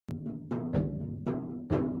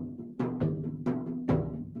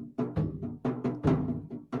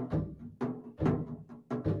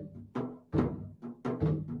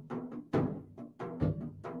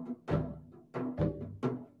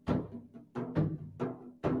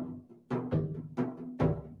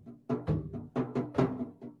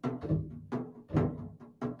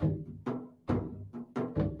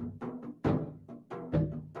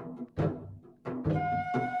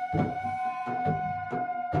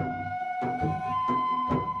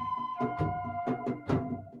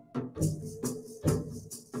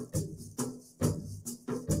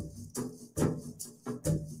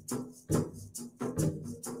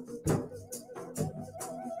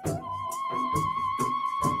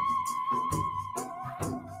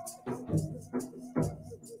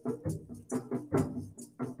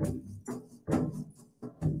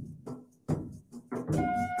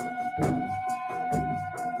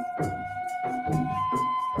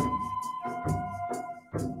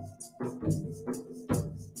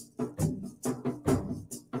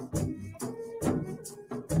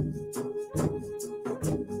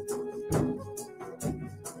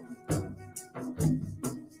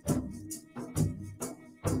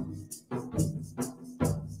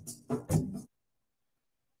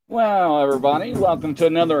everybody. Welcome to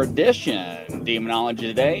another edition Demonology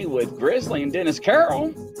Today with Grizzly and Dennis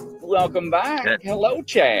Carroll. Welcome back. Good. Hello,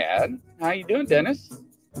 Chad. How you doing, Dennis?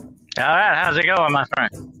 All right, how's it going, my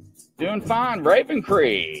friend? Doing fine. Raven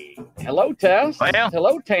Cree. Hello, Tess. Well,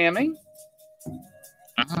 hello, Tammy.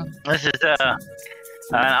 This is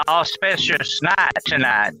an auspicious night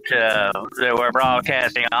tonight that we're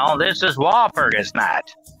broadcasting on. This is Walpurgis night.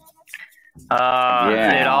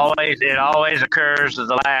 It always occurs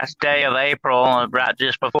the last day of April, right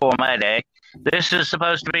just before May Day. This is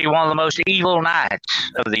supposed to be one of the most evil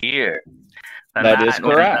nights of the year. That is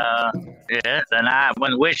correct. The night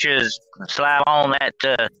when witches slap on that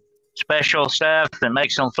special stuff that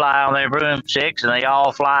makes them fly on their broomsticks, and they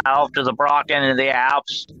all fly off to the Brocken and the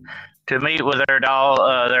Alps to meet with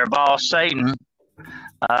their boss Satan.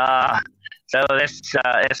 So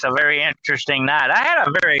it's a very interesting night. I had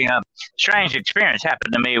a very strange experience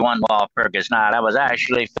happen to me one Walpurgis night. I was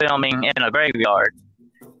actually filming in a graveyard,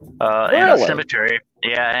 in a cemetery.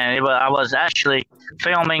 Yeah, and I was actually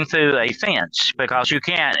filming through a fence because you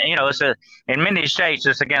can't, in many states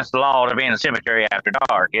it's against the law to be in a cemetery after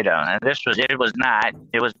dark, And it was night,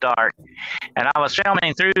 it was dark, and I was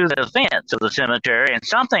filming through the fence of the cemetery, and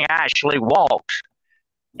something actually walked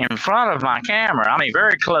in front of my camera. I mean,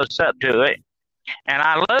 very close up to it. And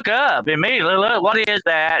I look up immediately, look, what is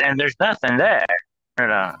that? And there's nothing there.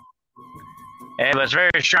 It was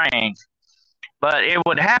very strange. But it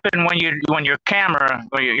would happen when your camera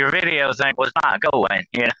or your video thing was not going.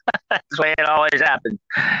 That's the way it always happened.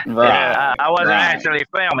 Right. I wasn't actually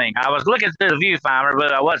filming. I was looking through the viewfinder,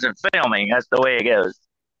 but I wasn't filming. That's the way it goes.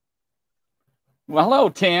 Well, hello,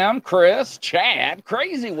 Tim, Chris, Chad,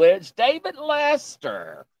 Crazy Witch, David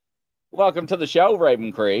Lester. Welcome to the show,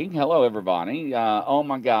 Raven Creek. Hello, everybody. Oh,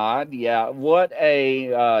 my God. Yeah, what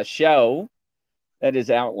a show that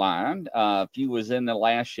is outlined. If you was in the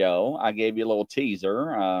last show, I gave you a little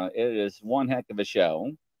teaser. It is one heck of a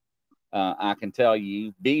show. I can tell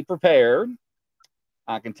you, be prepared.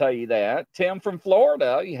 I can tell you that. Tim from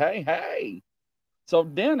Florida, hey. So,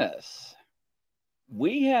 Dennis,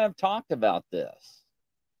 we have talked about this.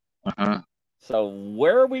 So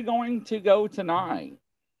where are we going to go tonight?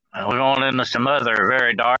 We're going into some other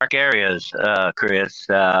very dark areas, Chris.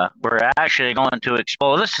 We're actually going to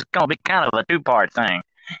explore. This is going to be kind of a two-part thing.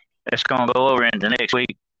 It's going to go over into next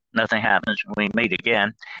week. Nothing happens when we meet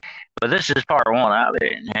again. But this is part one of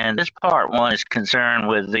it. And this part one is concerned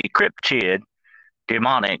with the Cryptid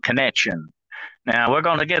demonic connection. Now, we're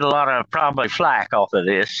going to get a lot of probably flack off of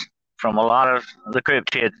this from a lot of the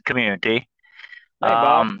Cryptid community. Hey,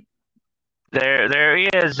 Bob. There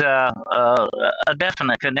is a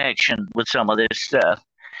definite connection with some of this stuff,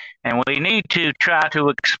 and we need to try to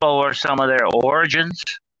explore some of their origins,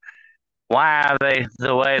 why are they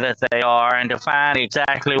the way that they are, and to find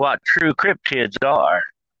exactly what true cryptids are,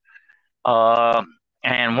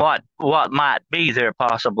 and what might be their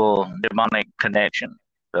possible demonic connection.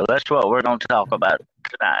 So that's what we're going to talk about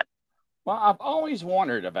tonight. Well, I've always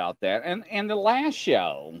wondered about that, and the last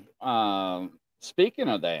show, speaking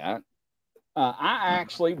of that, I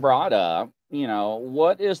actually brought up,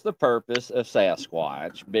 what is the purpose of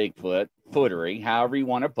Sasquatch, Bigfoot, Footery, however you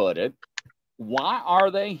want to put it? Why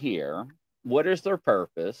are they here? What is their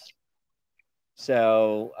purpose?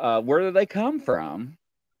 So where do they come from?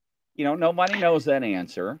 Nobody knows that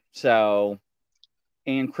answer. So,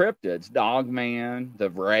 and cryptids, Dogman, the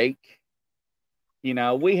Rake,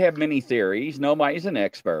 we have many theories. Nobody's an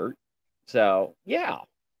expert. So, yeah,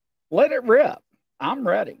 let it rip. I'm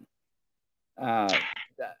ready.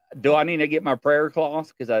 Do I need to get my prayer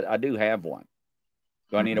cloth? Because I do have one.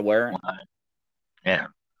 Do I need to wear it? Yeah,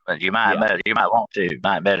 but you might want to.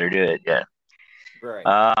 Might better do it. Yeah. Right.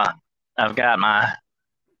 I've got my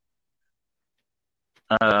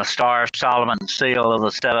Star of Solomon seal of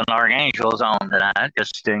the 7 Archangels on tonight,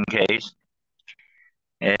 just in case.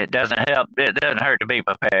 It doesn't help. It doesn't hurt to be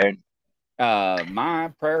prepared.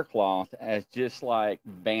 My prayer cloth has just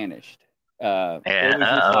vanished.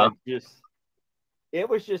 It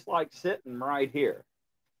was just like sitting right here.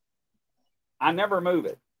 I never move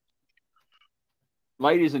it.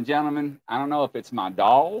 Ladies and gentlemen, I don't know if it's my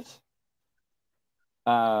dolls.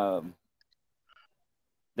 That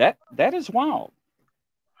is wild.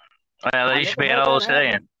 Well, there used to be an old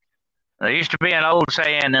saying. There used to be an old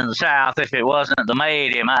saying in the South: if it wasn't the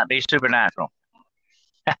maid, it might be supernatural.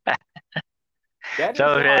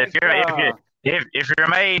 So if your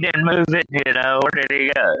maid didn't move it, where did he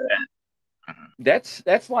go? That's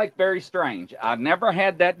very strange. I've never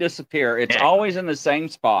had that disappear. It's always in the same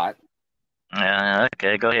spot.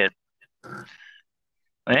 Okay, go ahead.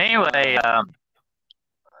 Anyway,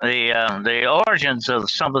 the origins of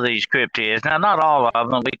some of these cryptids. Now, not all of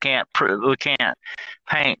them. We can't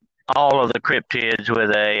paint all of the cryptids with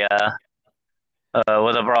a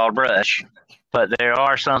broad brush, but there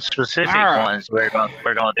are some specific ones we're going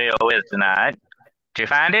to deal with tonight. Did you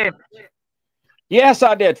find it? Yes,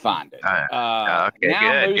 I did find it. Okay, now good,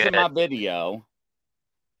 I'm losing good. my video.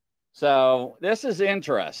 So this is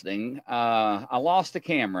interesting. I lost the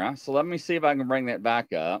camera, so let me see if I can bring that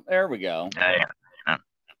back up. There we go. Yeah.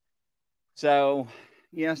 So,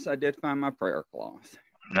 yes, I did find my prayer cloth.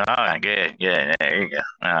 All right, good. There you go.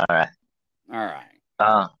 All right.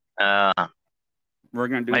 We're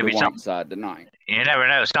going to do the white side tonight. You never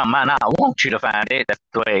know. Something might not want you to find it. That's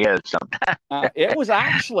the way it goes sometimes. It was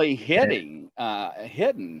actually hidden.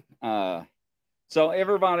 So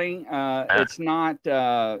everybody, it's not,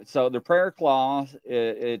 so the prayer cloth,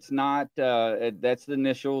 it's not, that's the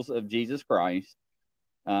initials of Jesus Christ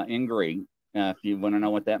in Greek, if you want to know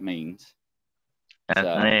what that means.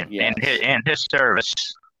 So, yes. in his service.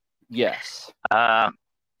 Yes.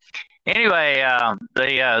 Anyway,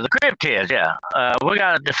 the cryptid, we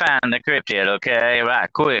got to define the cryptid, okay, right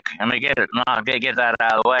quick. Let me get that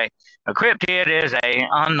out of the way. A cryptid is a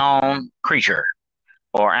unknown creature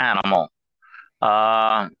or animal.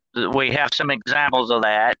 We have some examples of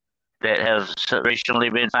that have recently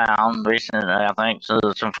been found. Recently, I think, so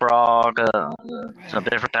some frog, some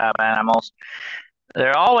different type of animals.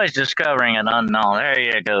 They're always discovering an unknown. There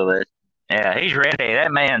you go. Yeah, he's ready.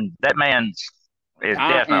 That man's is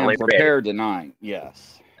definitely prepared ready. Tonight.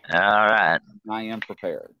 Yes. All right. I am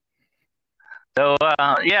prepared. So,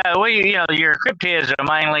 your cryptids are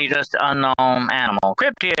mainly just unknown animal.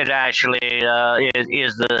 Cryptid actually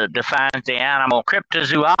defines the animal.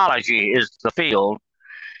 Cryptozoology is the field,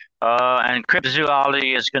 and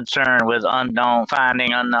cryptozoology is concerned with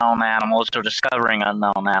finding unknown animals or discovering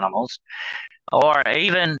unknown animals. Or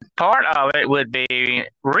even part of it would be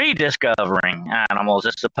rediscovering animals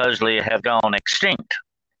that supposedly have gone extinct,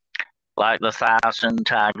 like the Thyssen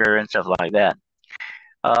tiger and stuff like that.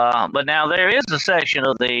 But now there is a section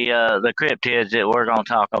of the cryptids that we're going to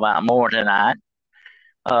talk about more tonight.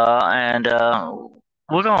 And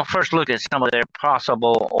we're going to first look at some of their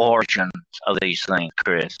possible origins of these things,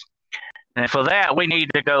 Chris. And for that, we need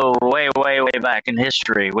to go way, way, way back in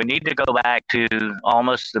history. We need to go back to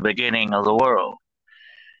almost the beginning of the world.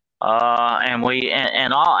 And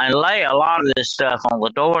lay a lot of this stuff on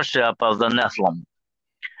the doorstep of the Nephilim.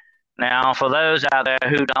 Now, for those out there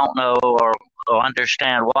who don't know or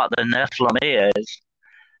understand what the Nephilim is,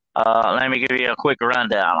 let me give you a quick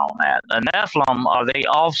rundown on that. The Nephilim are the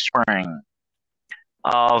offspring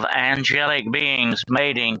of angelic beings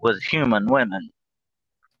mating with human women.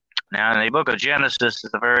 Now, in the book of Genesis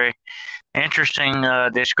is a very interesting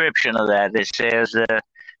description of that. It says that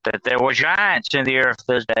there were giants in the earth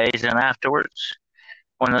those days, and afterwards,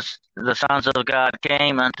 when the sons of God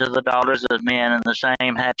came unto the daughters of men, and the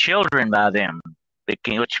same had children by them,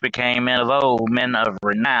 which became men of old, men of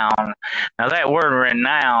renown. Now, that word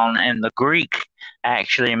renown in the Greek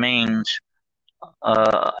actually means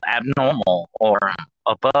abnormal or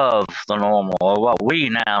above the normal, or what we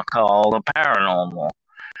now call the paranormal.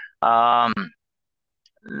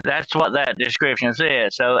 That's what that description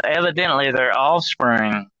says. So evidently their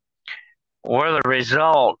offspring were the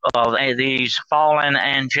result of these fallen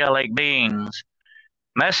angelic beings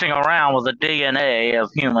messing around with the DNA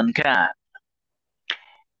of humankind.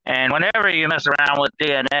 And whenever you mess around with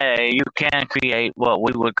DNA, you can create what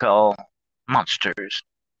we would call monsters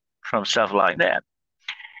from stuff like that.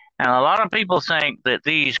 And a lot of people think that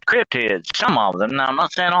these cryptids, some of them, now I'm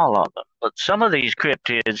not saying all of them, but some of these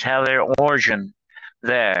cryptids have their origin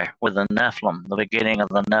there with the Nephilim, the beginning of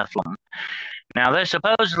the Nephilim. Now, there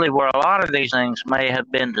supposedly were a lot of these things may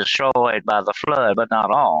have been destroyed by the flood, but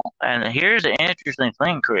not all. And here's the interesting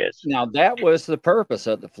thing, Chris. Now, that was the purpose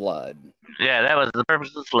of the flood. Yeah, that was the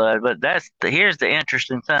purpose of the flood. But here's the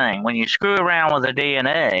interesting thing. When you screw around with the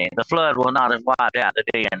DNA, the flood will not have wiped out the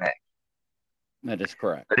DNA. That is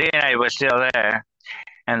correct. The DNA was still there.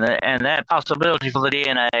 And that possibility for the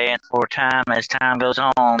DNA and for time, as time goes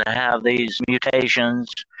on, to have these mutations,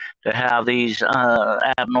 to have these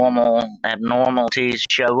abnormalities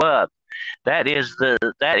show up, that is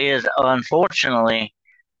unfortunately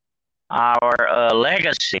our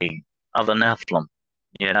legacy of the Nephilim.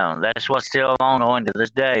 You know, that's what's still ongoing to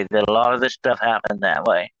this day, that a lot of this stuff happened that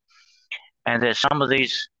way. And that some of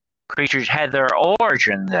these creatures had their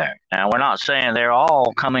origin there. Now, we're not saying they're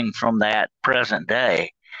all coming from that present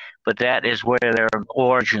day, but that is where their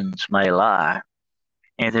origins may lie,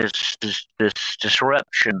 in this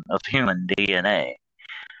disruption of human DNA.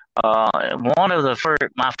 One of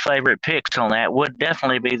my favorite picks on that would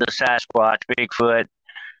definitely be the Sasquatch, Bigfoot,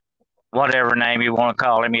 whatever name you want to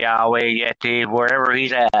call him, Yahweh, Yeti, wherever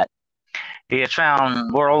he's at. He is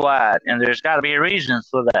found worldwide, and there's got to be a reason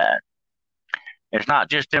for that. It's not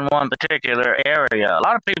just in one particular area. A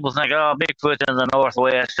lot of people think, oh, Bigfoot's in the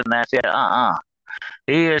Northwest, and that's it.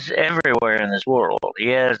 He is everywhere in this world. He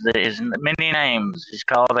has his many names. He's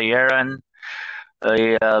called the Yeren,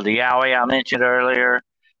 the Yowie I mentioned earlier.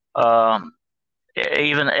 Um,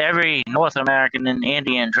 Even every North American and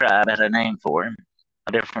Indian tribe had a name for him,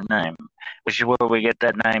 a different name, which is where we get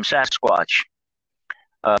that name Sasquatch.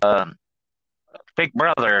 Uh, Big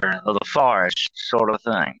brother of the forest, sort of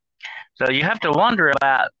thing. So you have to wonder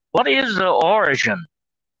about what is the origin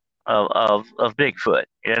of Bigfoot,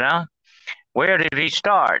 you know? Where did he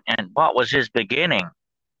start and what was his beginning?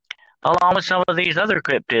 Along with some of these other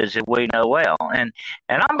cryptids that we know well. And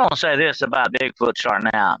I'm going to say this about Bigfoot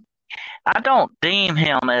starting out. I don't deem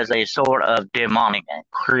him as a sort of demonic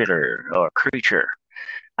critter or creature.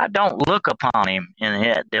 I don't look upon him in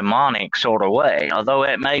that demonic sort of way, although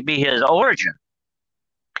it may be his origin.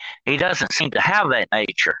 He doesn't seem to have that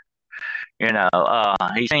nature.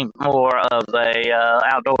 He seems more of a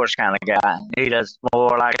outdoors kind of guy. He does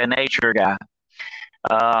more like a nature guy.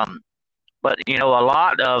 But a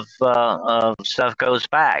lot of stuff goes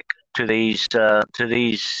back to these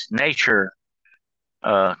nature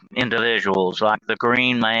individuals, like the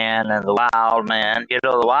Green Man and the Wild Man.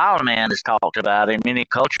 The Wild Man is talked about in many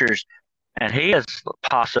cultures, and he is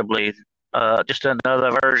possibly just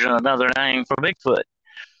another version, another name for Bigfoot.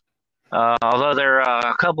 Although there are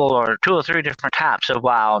a couple or two or three different types of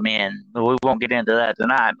wild men. We won't get into that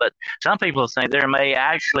tonight, but some people think there may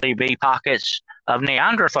actually be pockets of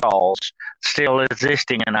Neanderthals still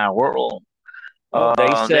existing in our world. Well,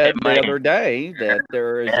 they said the other day that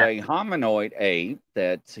there is a hominoid ape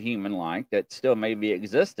that's human-like that still may be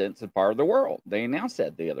existence and part of the world. They announced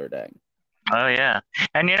that the other day. Oh, yeah.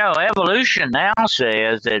 And, evolution now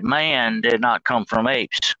says that man did not come from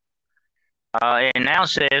apes. It now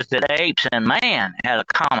says that apes and man had a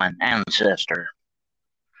common ancestor.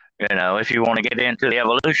 If you want to get into the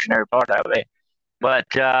evolutionary part of it. But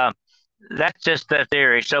that's just the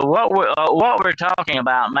theory. So what we're talking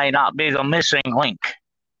about may not be the missing link.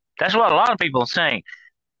 That's what a lot of people think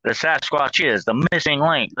the Sasquatch is, the missing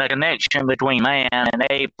link, the connection between man and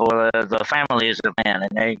ape, or the families of man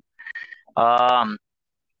and ape.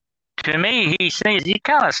 To me, he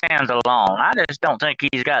kind of stands alone. I just don't think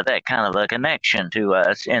he's got that kind of a connection to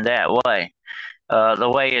us in that way. The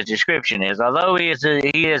way his description is, although he is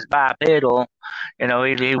bipedal,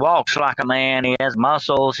 he walks like a man. He has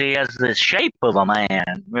muscles. He has the shape of a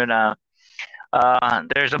man.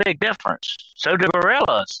 There's a big difference. So do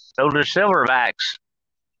gorillas. So do silverbacks.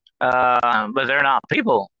 But they're not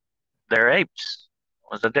people. They're apes.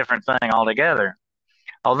 It's a different thing altogether.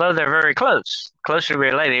 Although they're very closely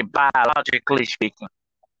related biologically speaking.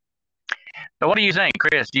 So what do you think,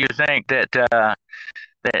 Chris? Do you think that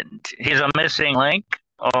he's a missing link,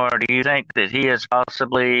 or do you think that he is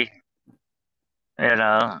possibly,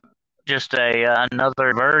 just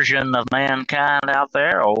another version of mankind out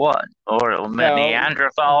there, or what? Or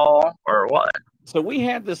Neanderthal, or what? So we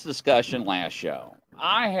had this discussion last show.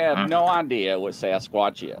 I have no idea what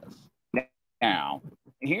Sasquatch is. Now,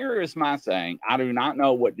 here is my thing. I do not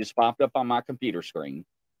know what just popped up on my computer screen.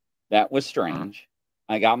 That was strange.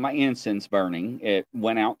 I got my incense burning. It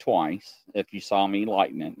went out twice. If you saw me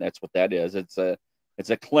lighting it, that's what that is. It's a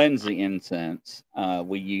cleansing incense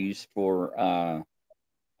we use for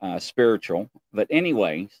spiritual. But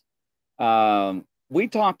anyways, we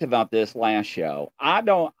talked about this last show. I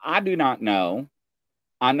do not know.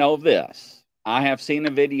 I know this. I have seen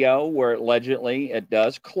a video where allegedly it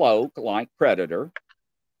does cloak like Predator.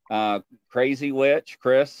 Crazy Witch,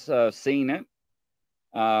 Chris, seen it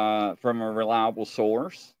from a reliable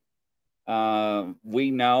source.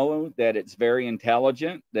 We know that it's very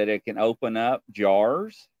intelligent, that it can open up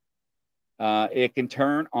jars. It can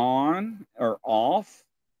turn on or off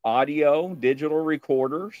audio, digital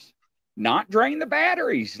recorders, not drain the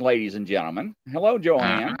batteries, ladies and gentlemen. Hello,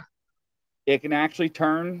 Joanne. It can actually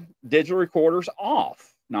turn digital recorders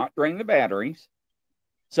off, not drain the batteries.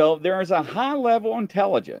 So there is a high level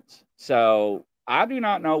intelligence. So I do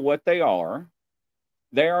not know what they are.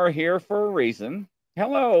 They are here for a reason.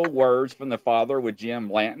 Hello, words from the Father with Jim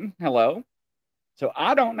Blanton. Hello. So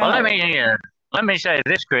I don't know. Well, let me say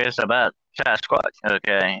this, Chris, about Sasquatch.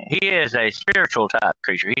 Okay, he is a spiritual type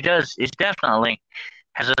creature. He definitely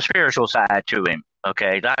has a spiritual side to him.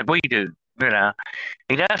 Okay, like we do. You know,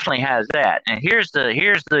 he definitely has that. And here's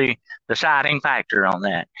the deciding factor on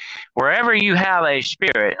that. Wherever you have a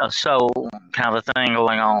spirit, a soul kind of a thing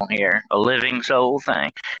going on here, a living soul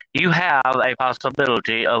thing, you have a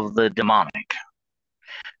possibility of the demonic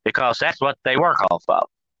because that's what they work off of.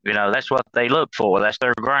 You know, that's what they look for. That's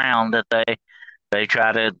their ground that they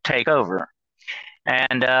try to take over.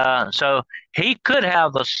 And so he could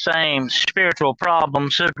have the same spiritual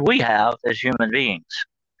problems that we have as human beings.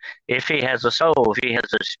 If he has a soul, if he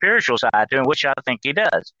has a spiritual side to him, which I think he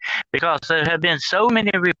does, because there have been so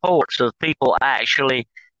many reports of people actually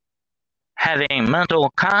having mental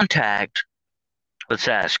contact with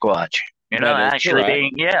Sasquatch. You know, actually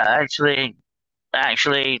correct. being,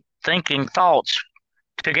 actually thinking thoughts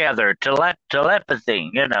together, telepathy,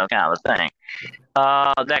 you know, kind of thing.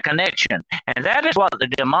 That connection. And that is what the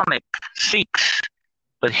demonic seeks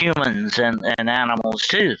with humans and animals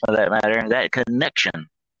too, for that matter, that connection.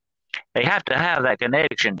 They have to have that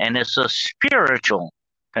connection, and it's a spiritual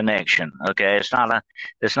connection. Okay, it's not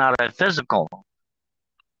a physical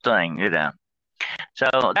thing, you know. So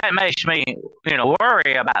that makes me, you know,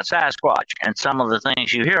 worry about Sasquatch and some of the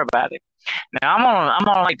things you hear about it. Now I'm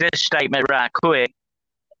gonna make this statement right quick.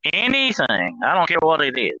 Anything, I don't care what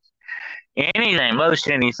it is, anything, most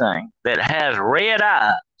anything that has red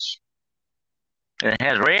eyes, that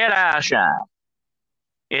has red eyeshine,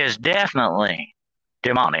 is definitely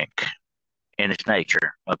demonic in its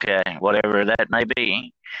nature. Okay, whatever that may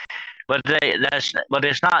be, but but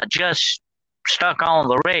it's not just stuck on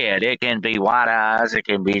the red. It can be white eyes. It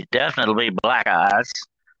can be definitely black eyes.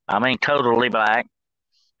 I mean, totally black.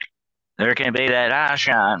 There can be that eye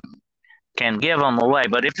shine can give them away.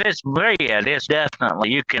 But if it's red, it's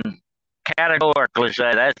definitely, you can categorically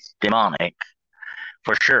say that's demonic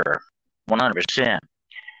for sure, 100%.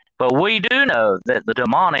 But we do know that the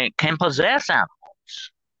demonic can possess animals.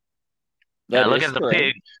 That Now look is at the true.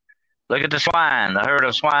 pig, look at the swine, the herd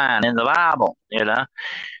of swine in the Bible. You know,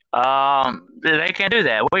 they can do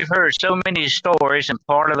that. We've heard so many stories, and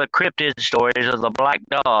part of the cryptid stories of the black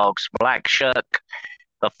dogs, black shuck,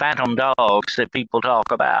 the phantom dogs that people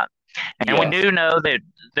talk about. And we Yes. do know that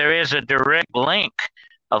there is a direct link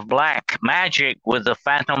of black magic with the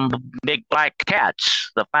phantom big black cats,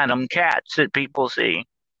 the phantom cats that people see.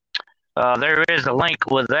 There is a link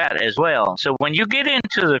with that as well. So when you get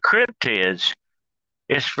into the cryptids,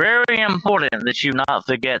 it's very important that you not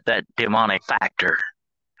forget that demonic factor,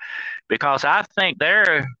 because I think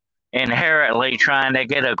they're inherently trying to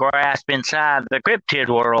get a grasp inside the cryptid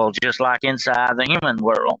world, just like inside the human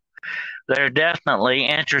world. They're definitely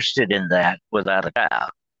interested in that, without a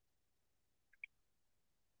doubt.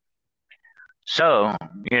 So,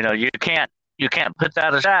 you know, you can't put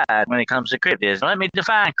that aside when it comes to cryptids. Let me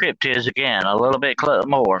define cryptids again a little bit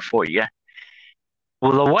more for you.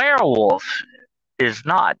 Well, is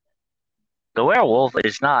not the werewolf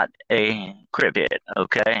is not a cryptid.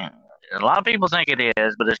 Okay, a lot of people think it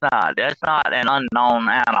is, but it's not. That's not an unknown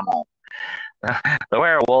animal. The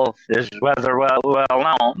werewolf is rather well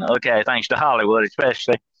known. Okay, thanks to Hollywood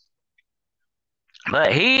especially.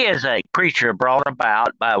 But he is a creature brought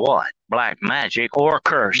about by what? Black magic or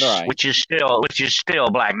curse, Right. which is still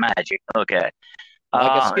black magic. Okay.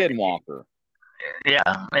 Like a Uh, skinwalker.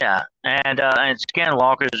 yeah, and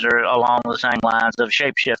skinwalkers are along the same lines of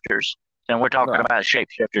shapeshifters, and we're talking Right. about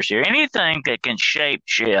shapeshifters here. Anything that can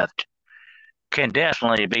shapeshift can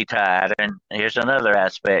definitely be tied, and here's another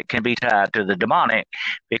aspect, can be tied to the demonic,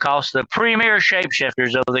 because the premier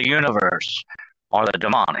shapeshifters of the universe are the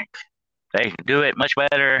demonic. They do it much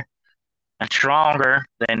better and stronger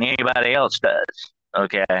than anybody else does.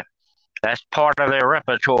 Okay, that's part of their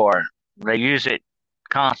repertoire. They use it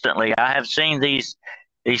constantly. I have seen these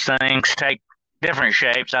things take different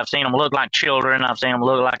shapes. I've seen them look like children. I've seen them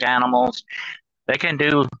look like animals. They can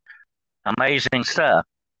do amazing stuff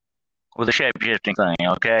with the shape shifting thing.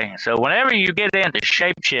 Okay, so whenever you get into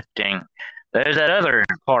shape shifting, there's that other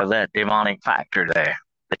part of that demonic factor there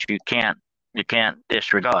that you can't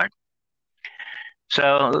disregard.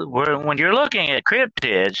 So when you're looking at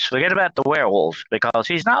cryptids, forget about the werewolf, because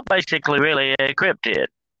he's not basically really a cryptid.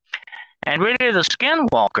 And really, the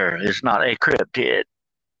skinwalker is not a cryptid.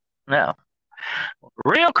 No.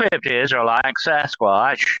 Real cryptids are like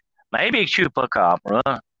Sasquatch, maybe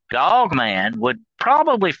Chupacabra. Dogman would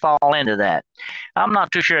probably fall into that. I'm not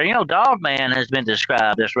too sure. You know, Dogman has been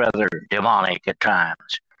described as rather demonic at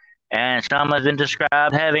times. And some have been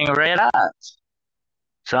described having red eyes.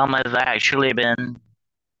 Some have actually been,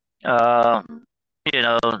 uh, you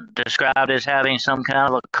know, described as having some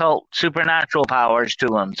kind of occult supernatural powers to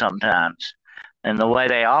them sometimes, and the way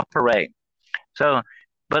they operate. So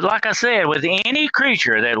But like I said, with any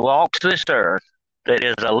creature that walks this earth that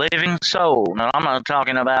is a living soul, now I'm not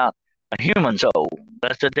talking about a human soul.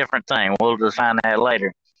 That's a different thing. We'll define that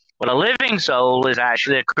later. But a living soul is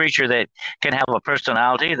actually a creature that can have a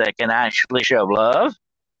personality, that can actually show love,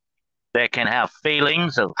 that can have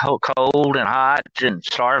feelings of cold and hot and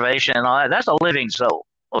starvation and all that. That's a living soul,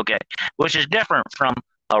 okay, which is different from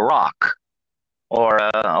a rock or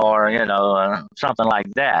something like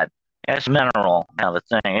that. It's mineral kind of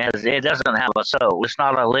thing. It doesn't have a soul. It's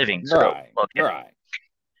not a living soul. Right. Okay. Right.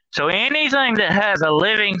 So anything that has a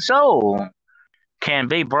living soul can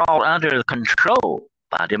be brought under control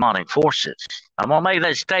by demonic forces. I'm gonna make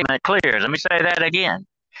that statement clear. Let me say that again.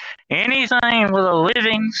 Anything with a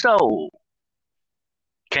living soul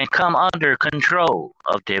can come under control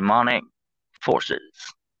of demonic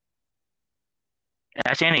forces.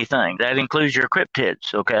 That's anything. That includes your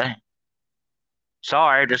cryptids, okay?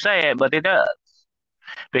 Sorry to say it, but it does.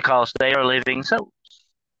 Because they are living souls.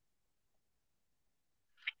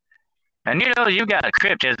 And you've got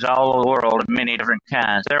cryptids all over the world of many different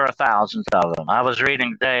kinds. There are thousands of them. I was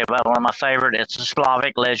reading today about one of my favorite. It's a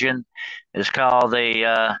Slavic legend. It's called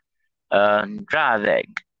the Drivek,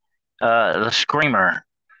 the Screamer.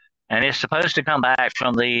 And it's supposed to come back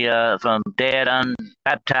from dead,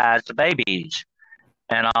 unbaptized babies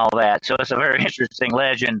and all that. So it's a very interesting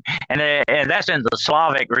legend. And that's in the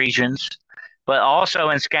Slavic regions. But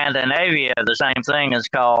also in Scandinavia, the same thing is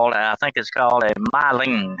called, I think it's called a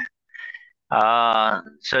myling.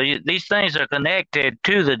 These things are connected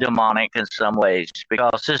to the demonic in some ways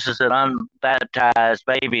because this is an unbaptized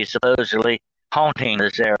baby supposedly haunting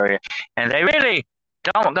this area. And they really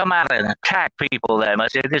don't come out and attack people that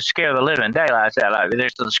much. They just scare the living daylights out of you.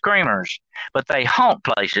 There's the screamers, but they haunt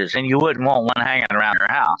places, and you wouldn't want one hanging around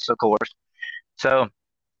your house, of course. So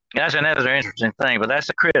that's another interesting thing, but that's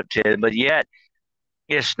a cryptid, but yet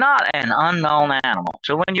it's not an unknown animal.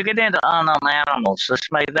 So when you get into unknown animals,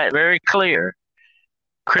 let's make that very clear.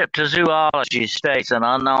 Cryptozoology states an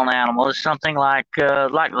unknown animal is something like the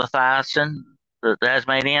Leviathan, the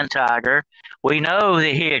Tasmanian tiger. We know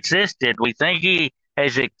that he existed. We think he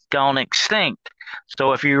has gone extinct.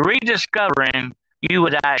 So if you rediscover him, you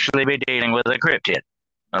would actually be dealing with a cryptid,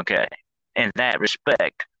 okay, in that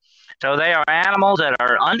respect. So they are animals that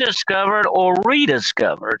are undiscovered or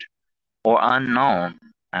rediscovered or unknown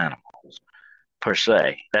animals, per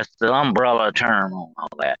se. That's the umbrella term on all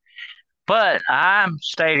that. But I'm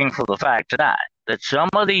stating for the fact tonight that some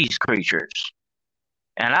of these creatures,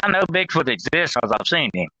 and I know Bigfoot exists because I've seen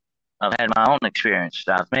him. I've had my own experience.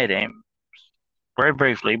 I've met him very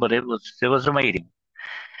briefly, but it was a meeting.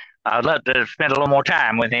 I'd love to spend a little more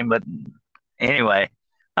time with him, but anyway,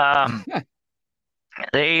 the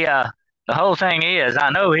whole thing is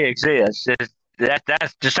I know he exists.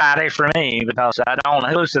 That's decided for me because I don't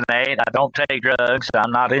hallucinate. I don't take drugs.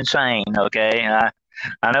 I'm not insane. Okay,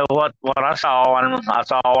 I know what I saw, and I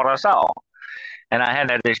saw what I saw, and I had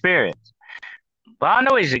that experience. Well, I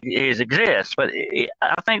know he exists, but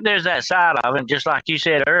I think there's that side of him, just like you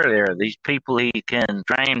said earlier. These people, he can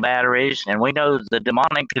drain batteries, and we know the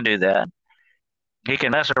demonic can do that. He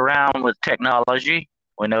can mess around with technology.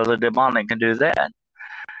 We know the demonic can do that.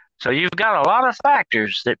 So you've got a lot of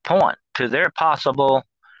factors that point to their possible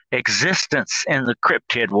existence in the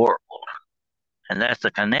cryptid world. And that's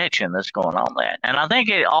the connection that's going on there. And I think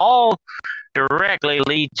it all directly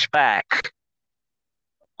leads back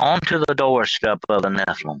onto the doorstep of the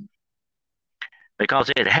Nephilim.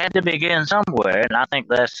 Because it had to begin somewhere, and I think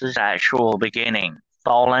that's his actual beginning.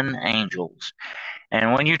 Fallen angels.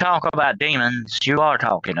 And when you talk about demons, you are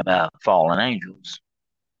talking about fallen angels.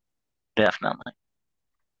 Definitely.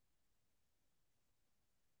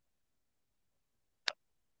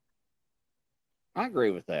 I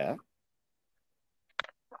agree with that.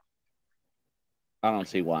 I don't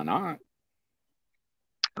see why not.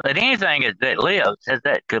 But anything that lives has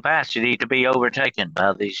that capacity to be overtaken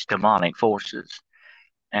by these demonic forces.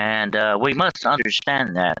 And we must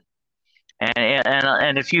understand that.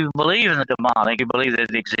 And if you believe in the demonic, you believe that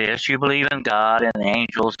it exists, you believe in God and the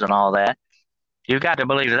angels and all that, you've got to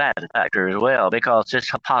believe that factor as well, because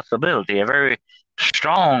it's a possibility, a very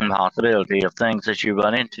strong possibility of things that you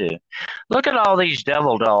run into. Look at all these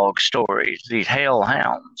devil dog stories, these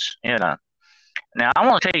hellhounds, Now, I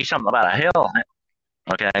want to tell you something about a hellhound,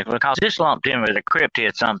 okay? Because it's lumped in with a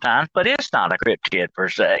cryptid sometimes, but it's not a cryptid per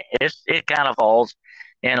se. It kind of falls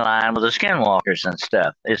in line with the skinwalkers and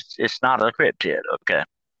stuff. It's not a cryptid, okay?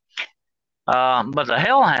 But the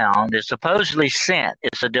hellhound is supposedly sent.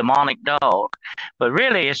 It's a demonic dog, but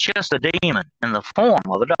really it's just a demon in the form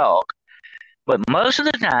of a dog. But most of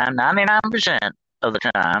the time, 99%, of the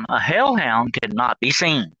time, a hellhound cannot be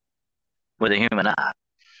seen with a human eye.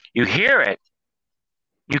 You hear it.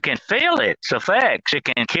 You can feel its effects. It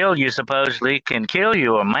can kill you, supposedly, can kill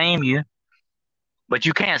you or maim you, but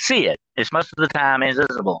you can't see it. It's most of the time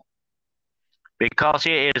invisible because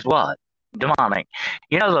it is what? Demonic.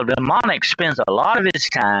 You know, the demonic spends a lot of its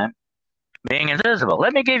time being invisible.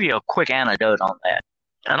 Let me give you a quick anecdote on that.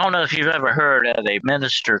 I don't know if you've ever heard of a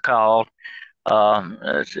minister called,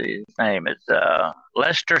 let's see, his name is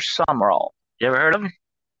Lester Sumrall. You ever heard of him?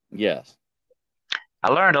 Yes.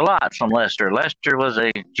 I learned a lot from Lester. Lester was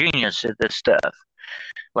a genius at this stuff.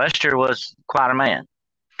 Lester was quite a man.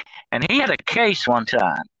 And he had a case one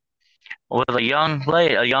time with a young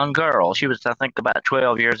lady, a young girl. She was, I think, about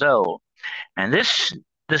 12 years old. And this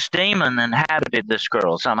demon inhabited this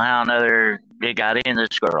girl. Somehow or another, it got in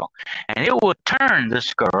this girl. And it would turn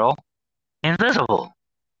this girl invisible.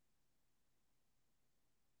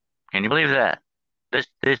 Can you believe that?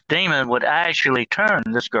 This demon would actually turn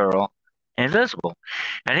this girl invisible.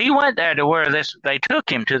 And he went there to where they took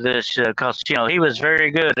him to this, because, he was very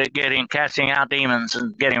good at casting out demons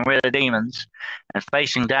and getting rid of demons and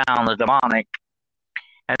facing down the demonic.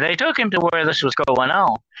 And they took him to where this was going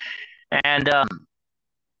on. And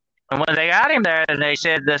when they got him there, they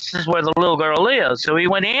said, this is where the little girl lives. So he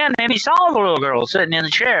went in and he saw the little girl sitting in the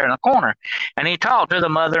chair in the corner. And he talked to the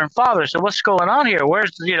mother and father. So what's going on here?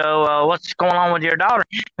 Where's, what's going on with your daughter?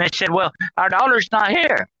 And they said, well, our daughter's not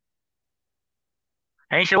here.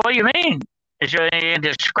 And he said, what do you mean? And so he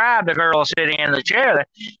described the girl sitting in the chair.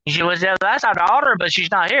 He said, well, that's our daughter, but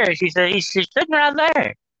she's not here. She said, she's sitting right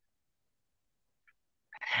there.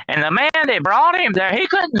 And the man that brought him there, he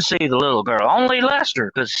couldn't see the little girl. Only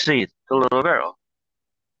Lester could see the little girl.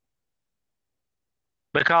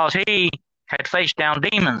 Because he had faced down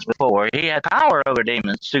demons before. He had power over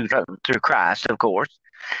demons through Christ, of course.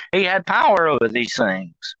 He had power over these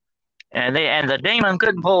things. And the demon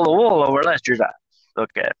couldn't pull the wool over Lester's eyes.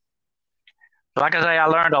 Okay. Like I say, I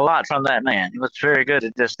learned a lot from that man. He was very good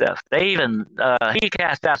at this stuff. They even, he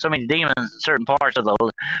cast out so many demons in certain parts of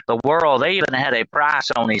the world. They even had a price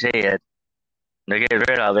on his head to get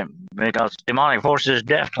rid of him, because demonic forces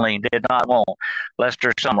definitely did not want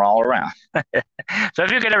Lester Sumrall around. So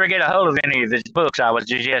if you could ever get a hold of any of his books, I would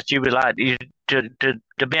suggest you would like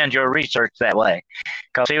to bend your research that way,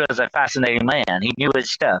 because he was a fascinating man. He knew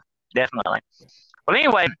his stuff, definitely. Well,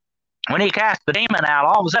 anyway, when he cast the demon out,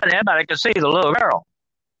 all of a sudden everybody could see the little girl.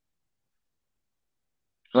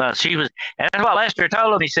 Well, she was, and that's what Lester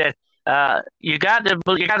told him. He said, "You got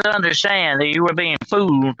to understand that you were being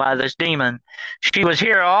fooled by this demon. She was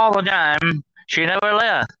here all the time. She never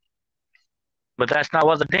left. But that's not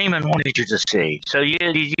what the demon wanted you to see. So you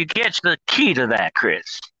get the key to that,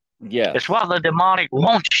 Chris. Yeah, it's what the demonic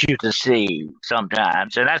wants you to see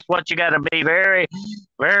sometimes, and that's what you got to be very,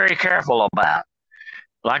 very careful about.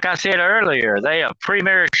 Like I said earlier, they are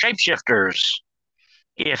premier shapeshifters.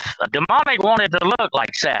 If a demonic wanted to look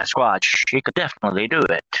like Sasquatch, he could definitely do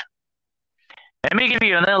it. Let me give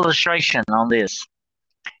you an illustration on this.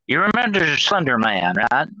 You remember Slender Man,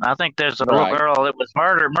 right? I think there's a little girl that was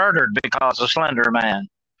murdered because of Slender Man.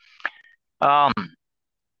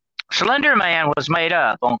 Slender Man was made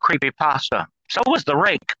up on creepypasta. So was the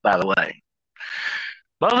Rake, by the way.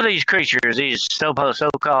 Both of these creatures, these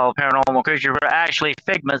so-called paranormal creatures, were actually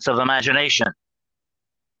figments of imagination.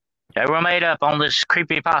 They were made up on this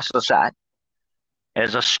creepypasta site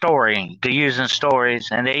as a story to use in stories,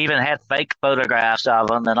 and they even had fake photographs of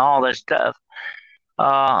them and all this stuff.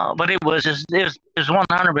 But it was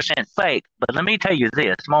 100% fake. But let me tell you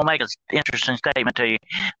this. I'm going to make an interesting statement to you.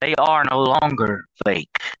 They are no longer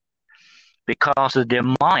fake, because the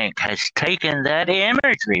demonic has taken that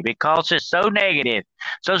imagery, because it's so negative,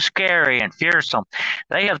 so scary and fearsome.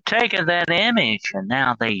 They have taken that image and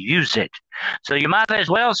now they use it. So you might as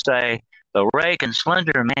well say the Rake and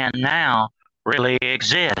Slender Man now really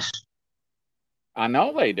exist. I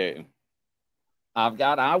know they do. I've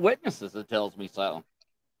got eyewitnesses that tells me so.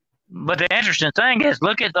 But the interesting thing is,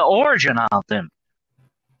 look at the origin of them.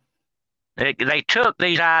 They took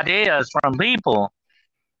these ideas from people,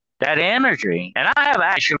 that imagery. And I have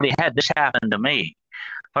actually had this happen to me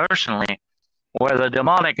personally, where the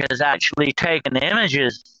demonic has actually taken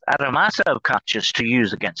images out of my subconscious to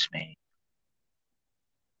use against me.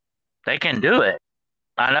 They can do it.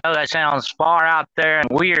 I know that sounds far out there and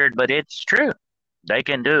weird, but it's true. They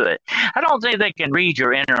can do it. I don't think they can read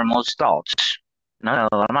your innermost thoughts. No,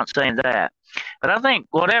 I'm not saying that. But I think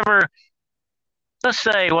whatever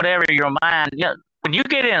your mind, when you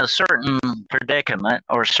get in a certain predicament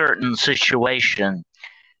or a certain situation,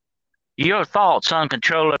 your thoughts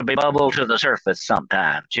uncontrollably bubble to the surface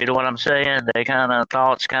sometimes. You know what I'm saying? They kind of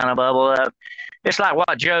thoughts kind of bubble up. It's like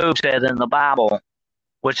what Job said in the Bible,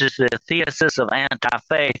 which is the thesis of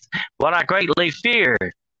anti-faith. What I greatly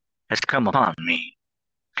feared has come upon me.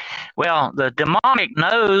 Well, the demonic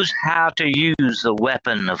knows how to use the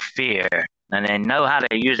weapon of fear, and they know how to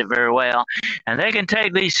use it very well. And they can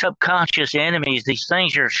take these subconscious enemies, these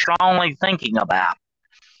things you're strongly thinking about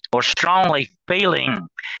or strongly feeling.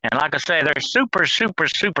 And like I say, they're super, super,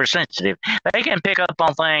 super sensitive. They can pick up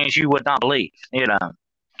on things you would not believe, you know.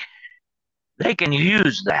 They can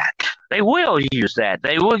use that. They will use that.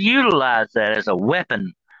 They will utilize that as a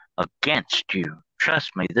weapon against you.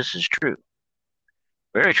 Trust me, this is true.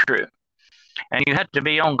 Very true. And you have to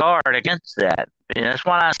be on guard against that. And that's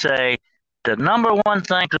why I say the number one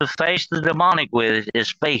thing to face the demonic with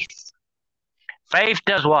is faith. Faith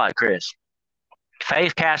does what, Chris?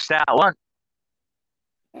 Faith casts out what?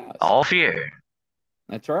 Yes. All fear.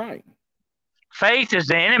 That's right. Faith is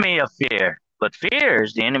the enemy of fear, but fear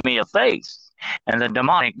is the enemy of faith. And the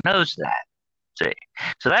demonic knows that. See?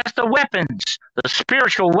 So that's the weapons, the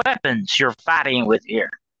spiritual weapons you're fighting with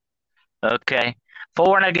here. Okay?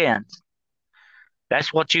 For and against.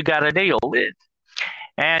 That's what you got to deal with.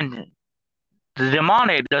 And the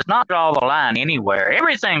demonic does not draw the line anywhere.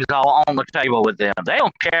 Everything's all on the table with them. They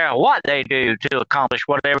don't care what they do to accomplish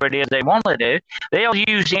whatever it is they want to do. They'll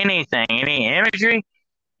use anything, any imagery,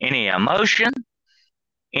 any emotion,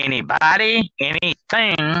 anybody,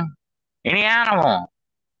 anything, any animal.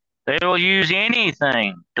 They will use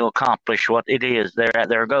anything to accomplish what it is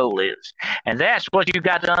their goal is. And that's what you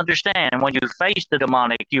got to understand. When you face the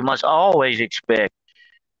demonic, you must always expect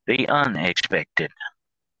the unexpected.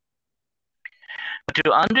 But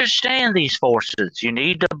to understand these forces, you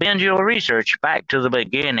need to bend your research back to the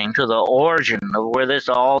beginning, to the origin of where this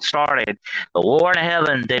all started, the war in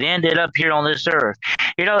heaven that ended up here on this earth.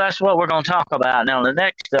 You know, that's what we're going to talk about now in the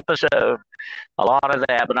next episode. A lot of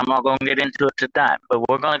that, but I'm not going to get into it tonight. But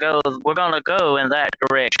we're going to go in that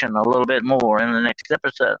direction a little bit more in the next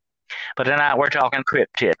episode. But tonight we're talking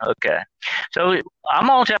cryptid. Okay. So I'm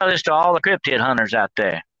going to tell this to all the cryptid hunters out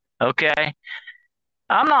there. Okay.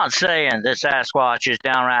 I'm not saying that Sasquatch is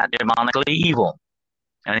downright demonically evil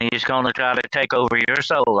and he's going to try to take over your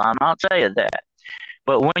soul. I'm not saying that.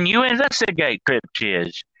 But when you investigate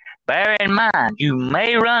cryptids, bear in mind you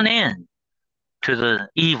may run in to the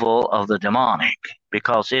evil of the demonic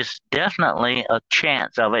because it's definitely a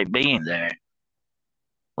chance of it being there,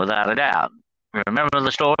 without a doubt. Remember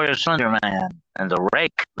the story of Slender Man and the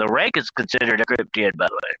rake. The rake is considered a cryptid, by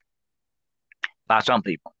the way, by some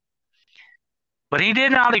people. But he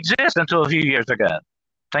did not exist until a few years ago.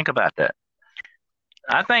 Think about that.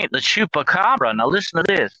 I think the chupacabra, now listen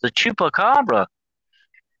to this, the chupacabra,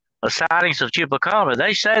 the sightings of chupacabra,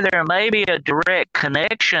 they say there may be a direct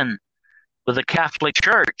connection with the Catholic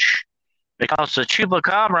Church because the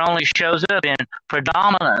chupacabra only shows up in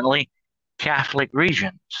predominantly Catholic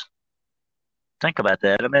regions. Think about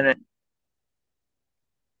that a minute.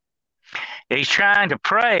 He's trying to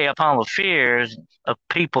prey upon the fears of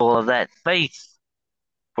people of that faith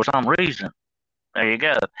for some reason. There you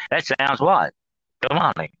go. That sounds what?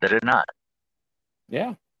 Demonic, did it not?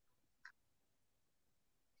 Yeah.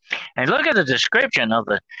 And look at the description of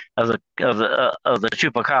the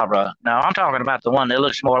chupacabra. Now I'm talking about the one that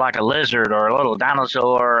looks more like a lizard or a little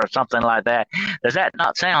dinosaur or something like that. Does that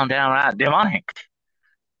not sound downright demonic?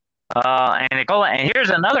 And here's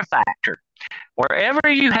another factor. Wherever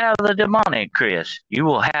you have the demonic, Chris, you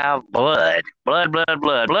will have blood. Blood, blood,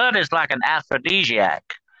 blood. Blood is like an aphrodisiac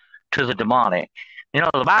to the demonic. You know,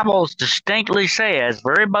 the Bible distinctly says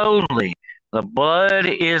very boldly, the blood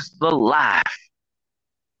is the life.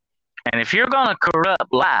 And if you're going to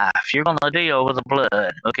corrupt life, you're going to deal with the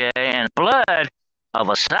blood, okay? And blood of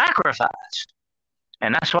a sacrifice,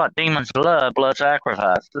 and that's what demons love, blood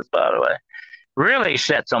sacrifices, by the way, really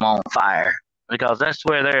sets them on fire because that's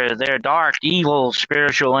where their dark, evil,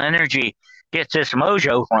 spiritual energy gets its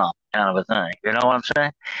mojo from, kind of a thing. You know what I'm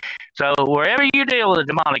saying? So wherever you deal with the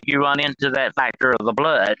demonic, you run into that factor of the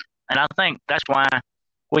blood. And I think that's why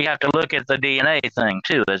we have to look at the DNA thing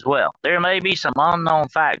too as well. There may be some unknown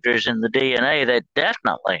factors in the DNA that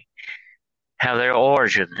definitely have their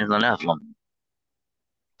origin in the Nephilim.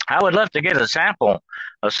 I would love to get a sample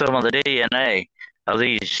of some of the DNA of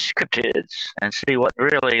these cryptids and see what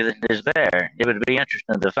really is there. It would be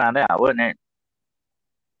interesting to find out, wouldn't it?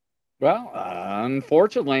 Well,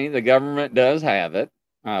 unfortunately, the government does have it.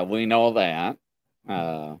 We know that.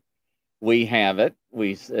 We have it.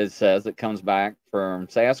 It says it comes back from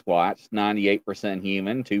Sasquatch, 98%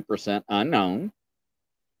 human, 2% unknown.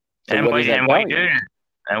 So and what does that tell you?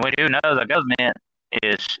 And we do know the government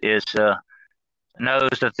is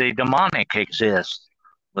knows that the demonic exists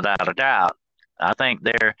without a doubt. I think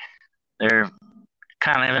they're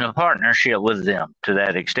kind of in a partnership with them to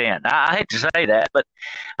that extent. I hate to say that, but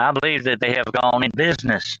I believe that they have gone in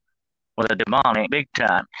business with the demonic big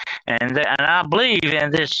time, and I believe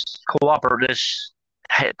in this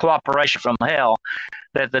cooperation from hell,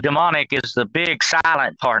 that the demonic is the big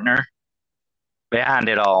silent partner behind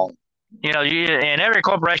it all. You know, in every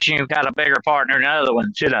corporation you've got a bigger partner than other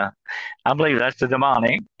ones. You know, I believe that's the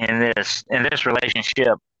demonic in this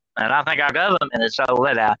relationship. And I think our government has sold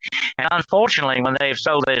that out. And unfortunately, when they've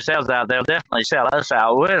sold themselves out, they'll definitely sell us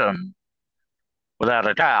out with them, without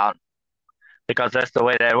a doubt, because that's the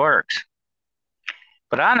way that works.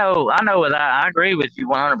 But I agree with you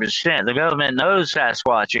 100%. The government knows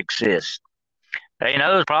Sasquatch exists. They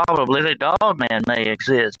know probably that Dogman may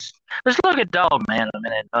exist. Let's look at Dogman a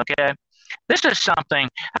minute, okay? This is something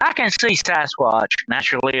I can see Sasquatch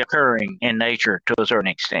naturally occurring in nature to a certain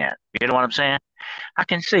extent. You know what I'm saying? I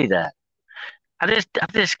can see that. I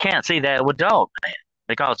just can't see that with Dogman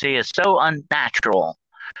because he is so unnatural.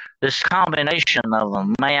 This combination of a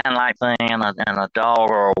man-like thing and a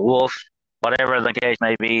dog or a wolf, whatever the case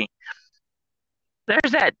may be,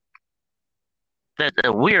 there's that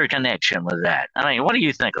weird connection with that. I mean, what do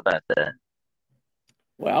you think about that?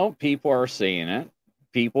 Well, people are seeing it.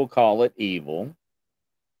 People call it evil.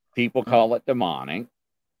 People call it demonic.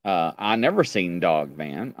 I never seen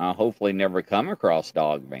Dogman. I'll hopefully never come across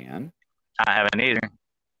Dogman. I haven't either.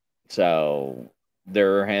 So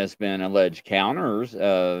there has been alleged counters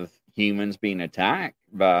of humans being attacked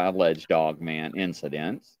by alleged Dogman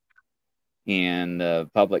incidents. And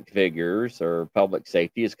public figures or public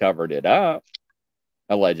safety has covered it up,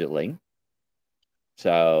 allegedly.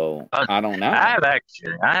 So I don't know. I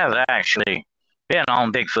have actually been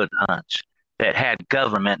on Bigfoot hunts that had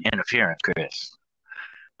government interference, Chris.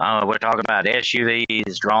 We're talking about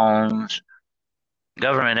SUVs, drones,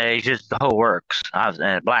 government agents, the whole works.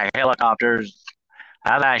 Black helicopters.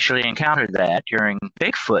 I've actually encountered that during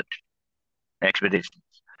Bigfoot expeditions.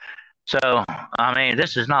 So, I mean,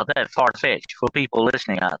 this is not that far-fetched for people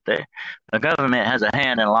listening out there. The government has a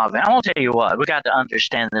hand in a lot of it. I want to tell you what, we got to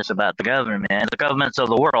understand this about the government and the governments of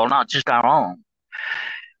the world, not just our own.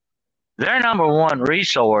 Their number one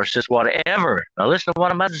resource is whatever. Now, listen to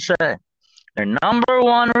what I'm about to say. Their number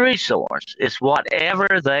one resource is whatever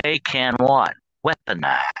they can what?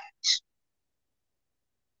 Weaponize.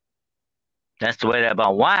 That's the way that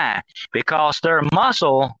about why? Because their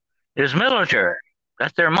muscle is military.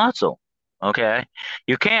 That's their muscle. Okay.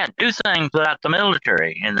 You can't do things without the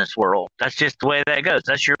military in this world. That's just the way that goes.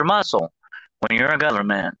 That's your muscle when you're a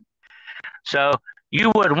government. So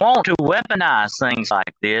you would want to weaponize things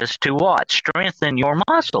like this to what? Strengthen your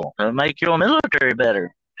muscle, to make your military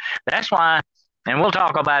better. That's why, and we'll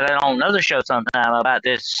talk about it on another show sometime, about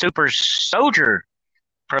this super soldier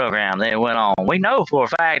program that went on. We know for a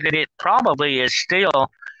fact that it probably is still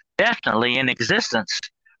definitely in existence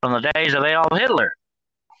from the days of Adolf Hitler.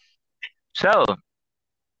 So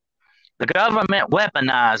the government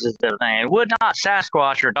weaponizes everything. Would not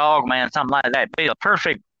Sasquatch or Dogman, something like that, be a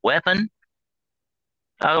perfect weapon?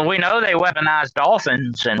 We know they weaponize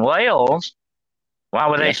dolphins and whales. Why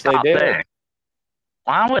would they stop there?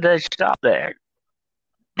 Why would they stop there?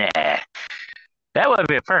 Nah. That would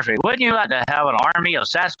be perfect. Wouldn't you like to have an army of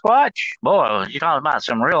Sasquatch? Boy, you're talking about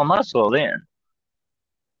some real muscle then.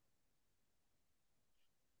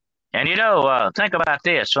 And you know, think about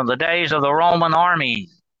this. From the days of the Roman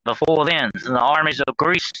armies before then, and the armies of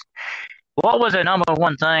Greece, what was the number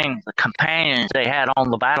one thing, the companions they had on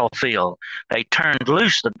the battlefield? They turned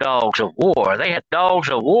loose the dogs of war. They had dogs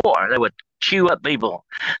of war. They would chew up people.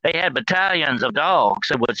 They had battalions of dogs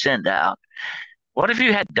they would send out. What if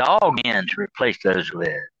you had dog men to replace those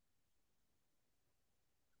with?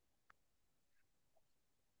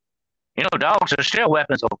 You know, dogs are still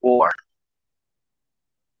weapons of war.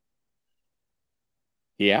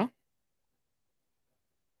 Yeah.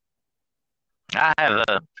 I have,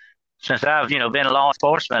 since I've, been a law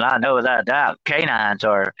enforcement, I know without a doubt canines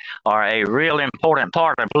are a real important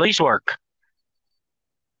part of police work.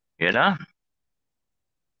 You know?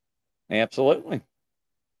 Absolutely.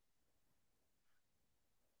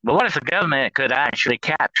 But what if the government could actually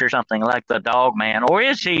capture something like the dog man? Or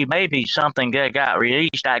is he maybe something that got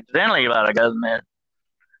released accidentally by the government?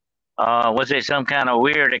 Was it some kind of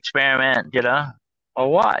weird experiment, or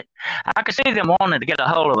what? I could see them wanting to get a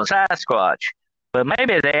hold of a Sasquatch, but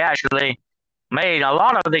maybe they actually made a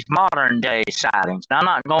lot of these modern day sightings. Now, I'm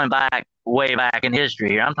not going back way back in history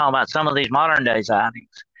here. I'm talking about some of these modern day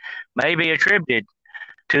sightings, maybe attributed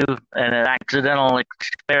to an accidental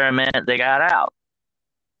experiment they got out.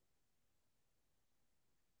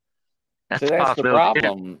 So that's the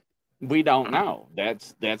problem. We don't know.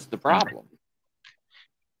 That's the problem.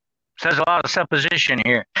 So there's a lot of supposition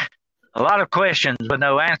here, a lot of questions with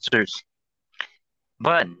no answers.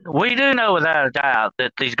 But we do know without a doubt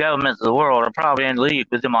that these governments of the world are probably in league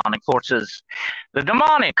with demonic forces. The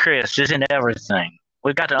demonic, Chris, is in everything.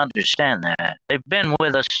 We've got to understand that. They've been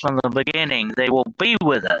with us from the beginning. They will be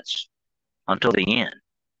with us until the end.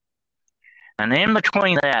 And in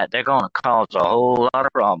between that, they're going to cause a whole lot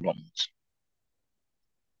of problems.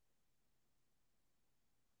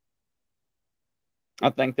 I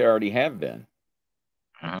think they already have been.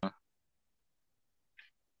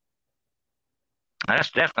 That's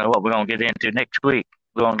definitely what we're going to get into next week.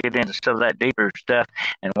 We're going to get into some of that deeper stuff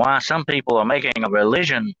and why some people are making a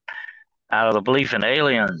religion out of the belief in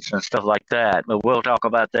aliens and stuff like that. But we'll talk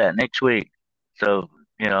about that next week. So,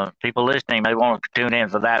 people listening may want to tune in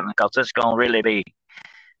for that because it's going to really be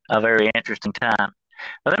a very interesting time.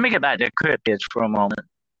 But let me get back to cryptids for a moment.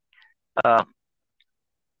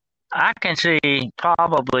 I can see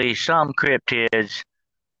probably some cryptids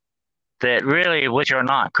that really, which are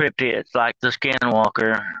not cryptids, like the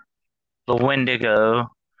skinwalker, the wendigo,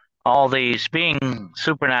 all these being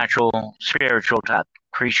supernatural, spiritual type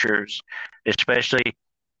creatures, especially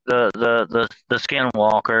the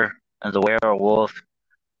skinwalker and the werewolf.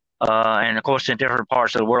 And of course, in different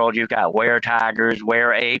parts of the world, you've got were tigers,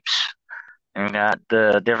 were apes, and you've got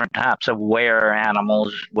the different types of were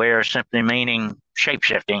animals, were simply meaning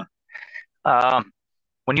shape-shifting.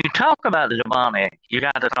 When you talk about the demonic, you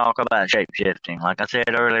got to talk about shape-shifting. Like I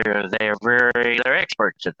said earlier, they're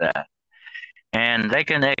experts at that. And they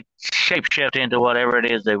can shape-shift into whatever it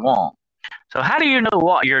is they want. So how do you know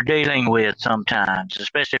what you're dealing with sometimes,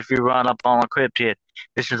 especially if you run up on a cryptid?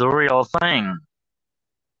 This is the real thing.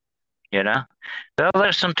 So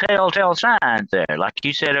there's some telltale signs there. Like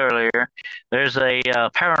you said earlier, there's a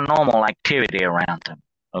paranormal activity around them.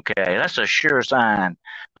 Okay, that's a sure sign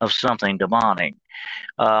of something demonic.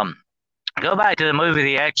 Go back to the movie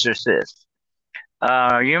The Exorcist.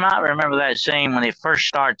 You might remember that scene when it first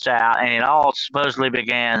starts out, and it all supposedly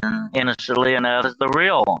began innocently enough, as the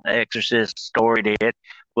real Exorcist story did,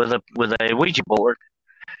 with a Ouija board.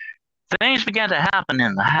 Things began to happen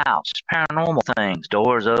in the house, paranormal things,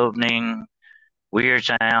 doors opening, weird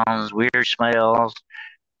sounds, weird smells,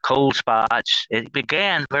 cold spots. It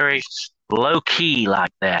began very low key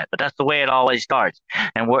like that, but that's the way it always starts.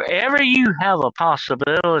 And wherever you have a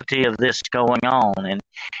possibility of this going on, and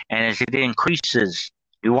as it increases,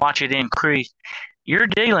 you watch it increase, you're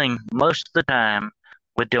dealing most of the time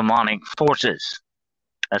with demonic forces.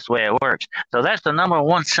 That's the way it works. So that's the number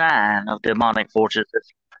one sign of demonic forces.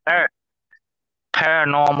 It's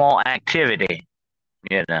paranormal activity.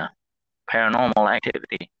 Paranormal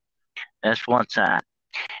activity. That's one sign.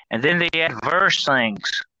 And then the adverse things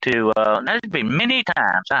to, there's been many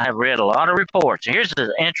times I have read a lot of reports. Here's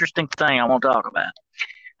the interesting thing I want to talk about.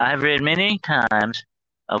 I have read many times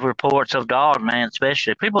of reports of dogman,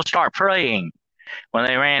 especially. People start praying when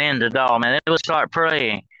they ran into dogman. They would start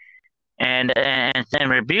praying and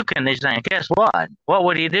rebuking these things. Guess what? What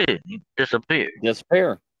would he do? He'd disappear.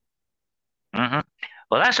 Mm-hmm.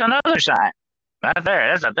 Well, that's another sign right there.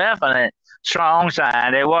 That's a definite strong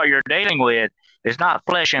sign that what you're dealing with is not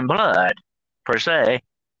flesh and blood per se.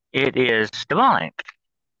 It is demonic.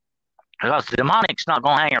 Because the demonic's not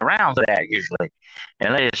going to hang around for that usually.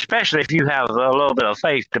 And especially if you have a little bit of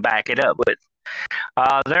faith to back it up with.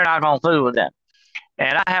 They're not going to fool with them.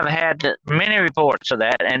 And I have had many reports of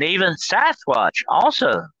that. And even Sasquatch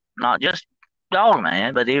also, not just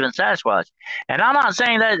Dogman, but even Sasquatch. And I'm not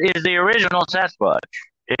saying that is the original Sasquatch.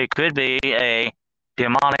 It could be a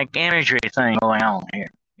demonic imagery thing going on here.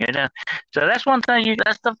 So that's one thing.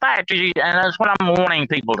 That's the fact, and that's what I'm warning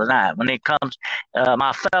people tonight. When it comes,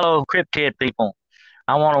 my fellow cryptid people,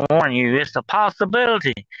 I want to warn you. It's a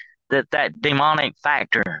possibility that demonic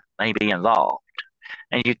factor may be involved,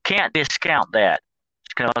 and you can't discount that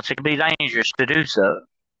because it can be dangerous to do so.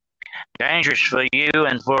 Dangerous for you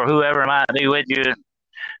and for whoever might be with you,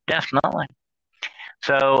 definitely.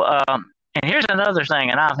 So, and here's another thing,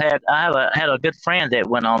 and I had a good friend that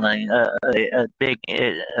went on a big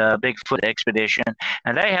Bigfoot expedition,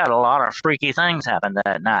 and they had a lot of freaky things happen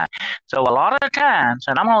that night. So a lot of times,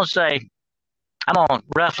 and I'm gonna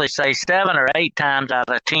roughly say 7 or 8 times out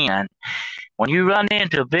of 10, when you run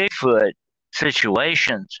into Bigfoot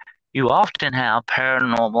situations, you often have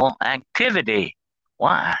paranormal activity.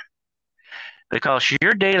 Why? because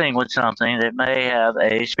you're dealing with something that may have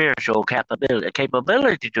a spiritual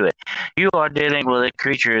capability to it. You are dealing with a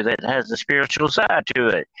creature that has a spiritual side to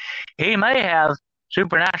it. He may have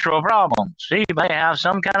supernatural problems. He may have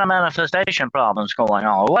some kind of manifestation problems going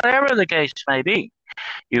on, whatever the case may be.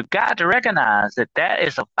 You've got to recognize that that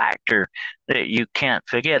is a factor that you can't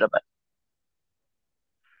forget about,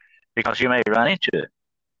 because you may run into it.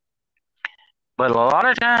 But a lot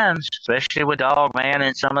of times, especially with Dog Man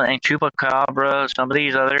and some of the Chupacabra, some of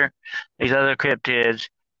these other cryptids,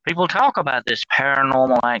 people talk about this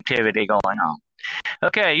paranormal activity going on.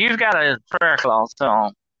 Okay, you've got a prayer cloth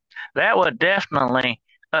on. That would definitely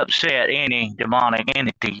upset any demonic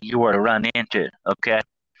entity you were to run into. Okay,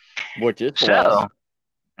 which is so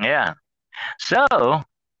yeah, so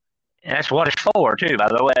that's what it's for too. By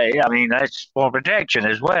the way, I mean that's for protection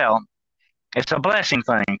as well. It's a blessing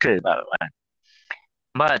thing too, by the way.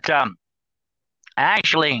 But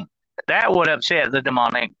actually, that would upset the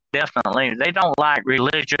demonic, definitely. They don't like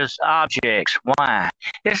religious objects. Why?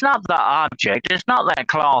 It's not the object. It's not that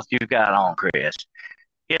cloth you got on, Chris.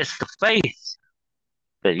 It's the faith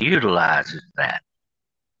that utilizes that.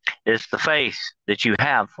 It's the faith that you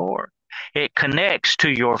have for it. It connects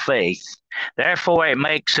to your faith. Therefore, it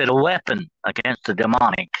makes it a weapon against the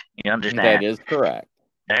demonic. You understand? That is correct.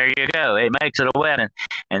 There you go. It makes it a weapon.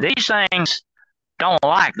 And these things don't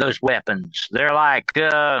like those weapons. They're like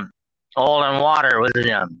oil and water with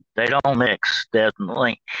them. They don't mix,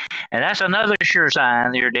 definitely. And that's another sure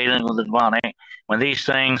sign that you're dealing with the demonic, when these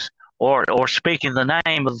things, or speaking the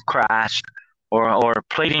name of Christ, or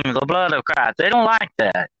pleading the blood of Christ, they don't like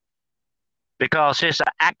that, because it's an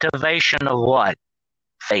activation of what?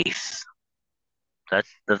 Faith. That's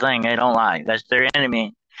the thing they don't like. That's their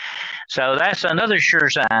enemy. So that's another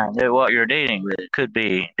sure sign that what you're dealing with could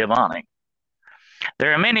be demonic.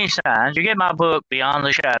 There are many signs. You get my book, Beyond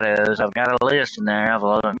the Shadows. I've got a list in there of a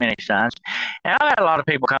lot of many signs. And I've had a lot of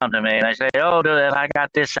people come to me and they say, oh, I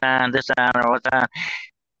got this sign, or what sign.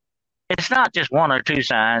 It's not just one or two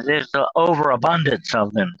signs. It's the overabundance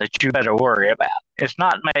of them that you better worry about. It's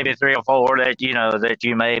not maybe 3 or 4 that that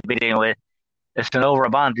you may be dealing with. It's an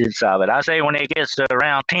overabundance of it. I say when it gets to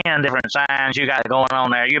around 10 different signs you got going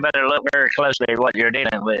on there, you better look very closely at what you're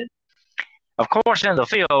dealing with. Of course, in the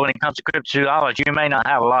field, when it comes to cryptozoology, you may not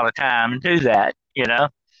have a lot of time to do that. You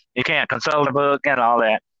can't consult a book and all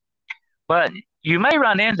that. But you may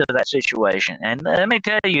run into that situation. And let me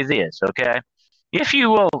tell you this, okay? If you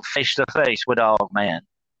will face to face with Dog Man,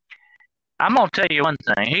 I'm going to tell you one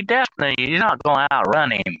thing. You're not going to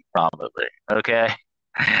outrun him, probably, okay?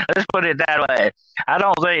 Let's put it that way. I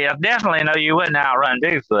definitely know you wouldn't outrun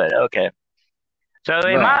Bigfoot, okay? So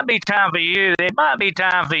it might be time for you. It might be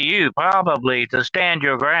time for you, probably, to stand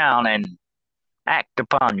your ground and act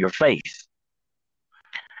upon your faith.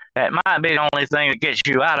 That might be the only thing that gets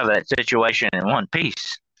you out of that situation in one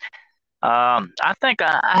piece. I think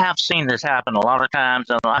I have seen this happen a lot of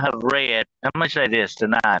times, and I have read. Let me say this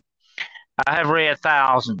tonight. I have read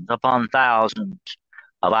thousands upon thousands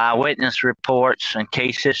of eyewitness reports and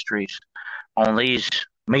case histories on these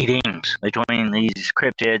meetings between these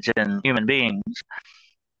cryptids and human beings.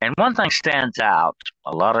 And one thing stands out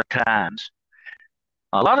a lot of times.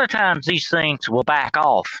 A lot of times these things will back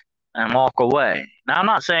off and walk away. Now, I'm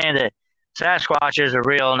not saying that Sasquatch is a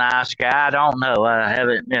real nice guy. I don't know. I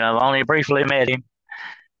haven't, only briefly met him.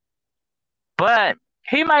 But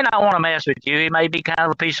he may not want to mess with you. He may be kind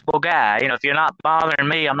of a peaceable guy. If you're not bothering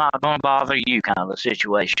me, I'm not going to bother you, kind of a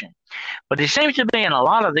situation. But it seems to be in a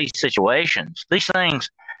lot of these situations, these things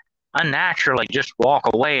unnaturally just walk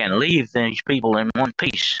away and leave these people in one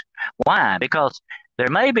piece. Why? Because there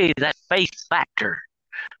may be that faith factor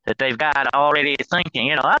that they've got already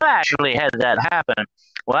thinking. I've actually had that happen.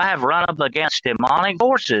 Well, I have run up against demonic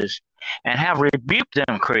forces and have rebuked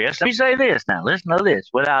them, Chris. Let me say this now. Listen to this.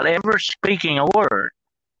 Without ever speaking a word,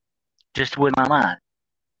 just with my mind.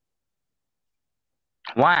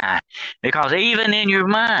 Why? Because even in your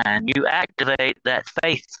mind, you activate that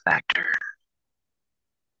faith factor.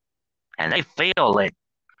 And they feel it.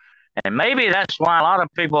 And maybe that's why a lot of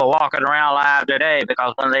people are walking around live today,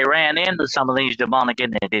 because when they ran into some of these demonic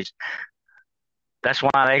entities, that's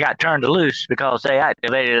why they got turned loose, because they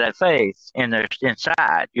activated that faith in their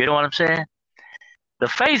inside. You know what I'm saying? The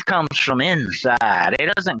faith comes from inside.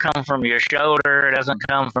 It doesn't come from your shoulder. It doesn't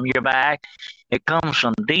come from your back. It comes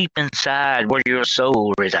from deep inside where your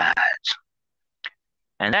soul resides.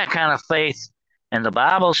 And that kind of faith, and the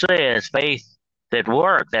Bible says faith that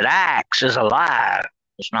works, that acts, is alive.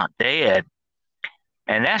 It's not dead.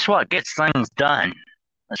 And that's what gets things done,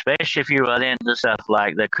 especially if you run into stuff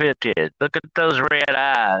like the cryptid. Look at those red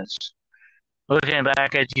eyes. looking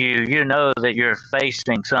back at you, you know that you're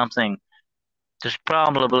facing something that's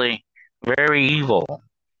probably very evil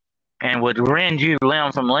and would rend you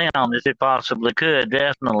limb from limb if it possibly could,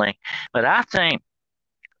 definitely. But I think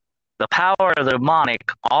the power of the demonic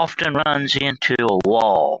often runs into a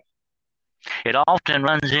wall. It often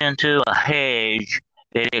runs into a hedge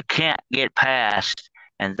that it can't get past.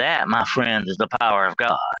 And that, my friend, is the power of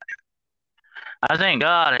God. I think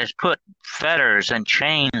God has put fetters and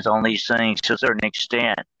chains on these things to a certain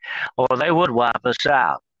extent, or they would wipe us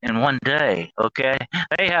out in one day, okay?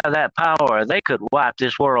 They have that power. They could wipe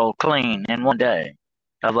this world clean in one day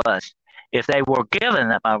of us if they were given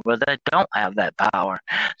that power, but they don't have that power.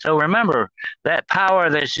 So remember, that power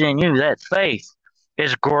that's in you, that faith,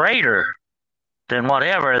 is greater than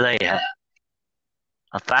whatever they have.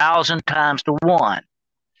 1,000 times to 1.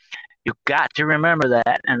 You've got to remember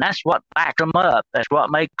that, and that's what backs them up. That's what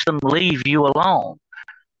makes them leave you alone.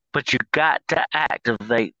 But you got to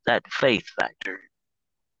activate that faith factor.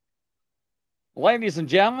 Ladies and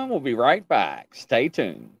gentlemen, we'll be right back. Stay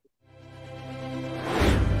tuned.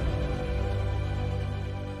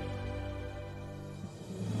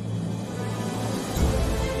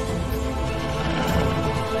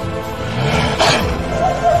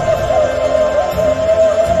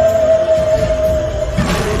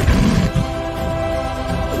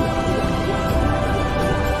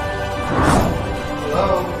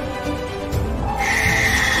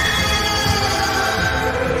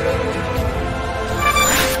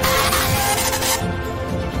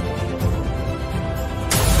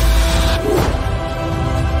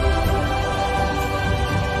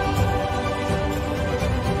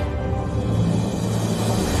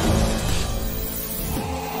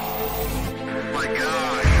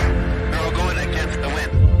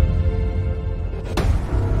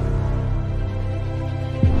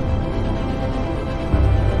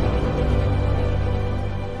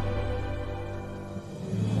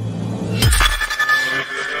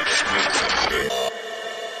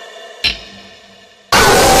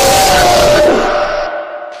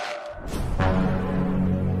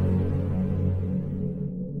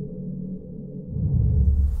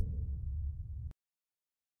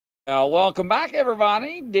 Welcome back,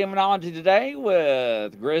 everybody. Demonology today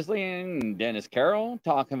with Grizzly and Dennis Carroll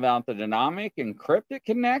talking about the dynamic and cryptid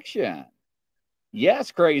connection.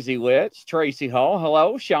 Yes, Crazy Witch, Tracy Hall.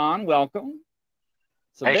 Hello, Sean. Welcome.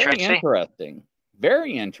 So hey, very Tracy. Interesting.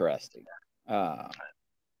 Very interesting. I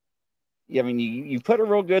mean, you put a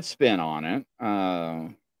real good spin on it.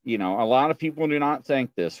 You know, a lot of people do not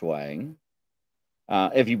think this way.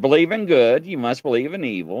 If you believe in good, you must believe in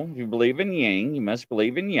evil. If you believe in yin, you must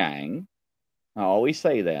believe in yang. I always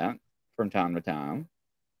say that from time to time.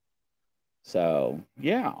 So,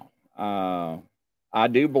 yeah. I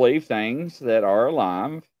do believe things that are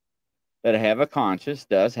alive, that have a conscience,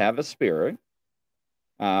 does have a spirit.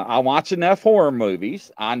 I watch enough horror movies.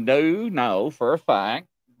 I do know for a fact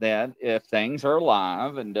that if things are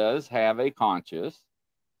alive and does have a conscience,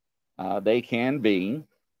 they can be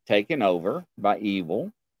taken over by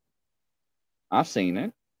evil. I've seen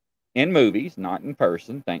it in movies, not in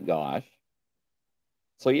person, thank gosh.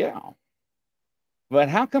 So, yeah. But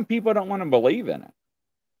how come people don't want to believe in it?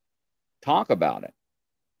 Talk about it.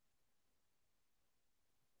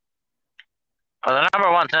 Well, the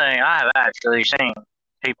number one thing, I have actually seen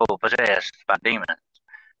people possessed by demons.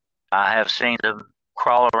 I have seen them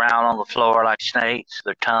crawl around on the floor like snakes,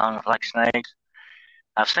 their tongues like snakes.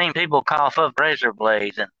 I've seen people cough up razor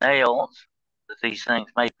blades and nails that these things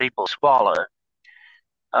make people swallow.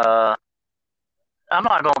 I'm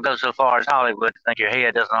not going to go so far as Hollywood to think your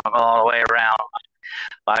head doesn't go all the way around.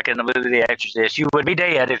 Like in the movie The Exorcist, you would be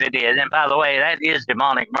dead if it did. And by the way, that is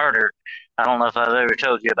demonic murder. I don't know if I've ever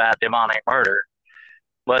told you about demonic murder,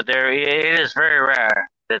 but it is very rare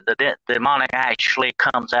that the demonic actually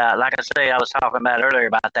comes out. Like I say, I was talking about earlier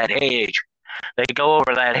about that hedge. They go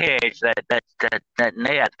over that hedge, that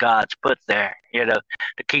net God's put there, you know,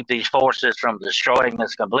 to keep these forces from destroying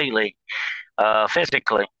us completely,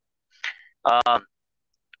 physically.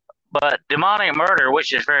 But demonic murder,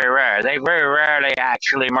 which is very rare, they very rarely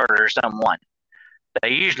actually murder someone. They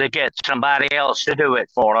usually get somebody else to do it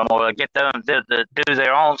for them, or get them to do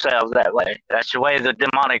their own selves that way. That's the way the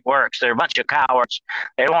demonic works. They're a bunch of cowards.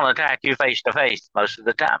 They won't attack you face to face most of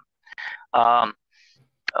the time.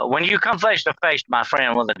 When you come face to face, my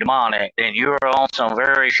friend, with a demonic, then you're on some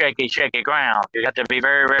very shaky ground. You have to be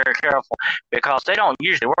very, very careful because they don't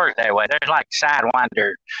usually work that way. They're like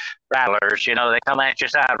sidewinder rattlers. You know, they come at you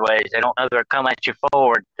sideways. They don't know they're coming at you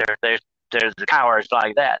forward. They're the cowards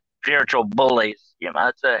like that. spiritual bullies, you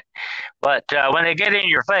might say. But when they get in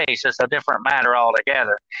your face, it's a different matter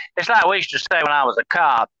altogether. It's like we used to say when I was a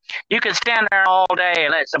cop. You can stand there all day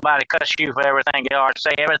and let somebody cuss you for everything you are,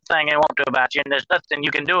 say everything they want to about you, and there's nothing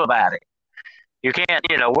you can do about it. You can't,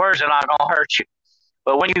 words are not going to hurt you.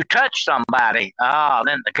 But when you touch somebody,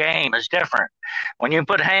 then the game is different. When you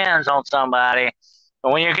put hands on somebody,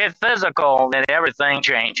 when you get physical, then everything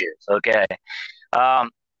changes, okay? Um,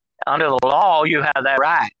 Under the law, you have that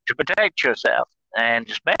right to protect yourself. And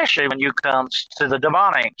especially when you come to the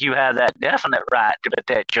demonic, you have that definite right to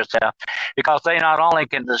protect yourself because they not only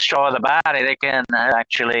can destroy the body, they can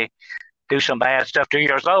actually do some bad stuff to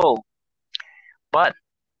your soul. But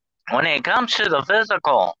when it comes to the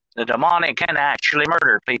physical, the demonic can actually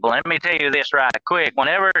murder people. Let me tell you this right quick.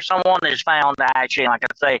 Whenever someone is found actually, like I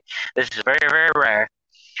say, this is very, very rare,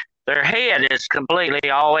 their head is completely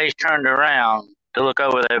always turned around to look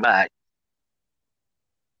over their back.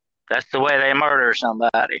 That's the way they murder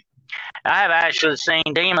somebody. I have actually seen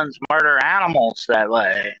demons murder animals that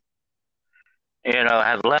way.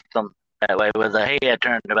 Have left them that way with the head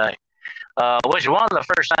turned back. Which one of the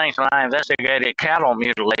first things when I investigated cattle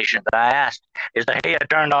mutilation that I asked, is the head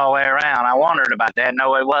turned all the way around? I wondered about that.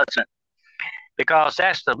 No, it wasn't. Because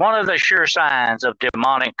that's one of the sure signs of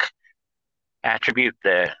demonic attribute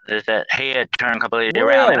there, is that head turned completely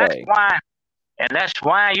around. And that's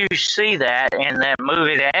why you see that in that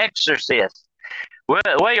movie, The Exorcist.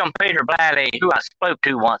 William Peter Blatty, who I spoke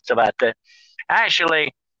to once about that,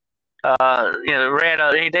 actually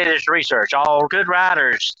he did his research. All good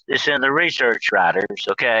writers, it's in the research writers,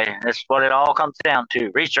 okay? That's what it all comes down to.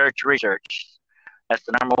 Research. That's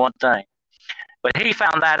the number one thing. But he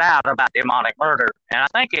found that out about demonic murder. And I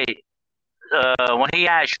think when he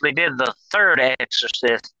actually did the third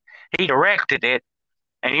Exorcist, he directed it.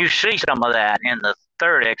 And you see some of that in the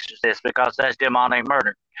third Exorcist because that's demonic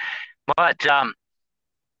murder. But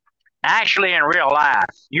actually, in real life,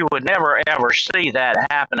 you would never, ever see that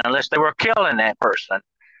happen unless they were killing that person.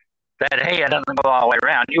 That head doesn't go all the way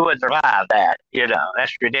around. You wouldn't survive that.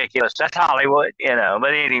 That's ridiculous. That's Hollywood,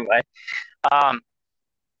 But anyway,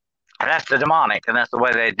 that's the demonic, and that's the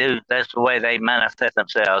way they do. That's the way they manifest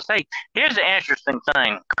themselves. Hey, here's the interesting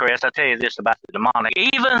thing, Chris. I'll tell you this about the demonic.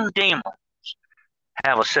 Even demons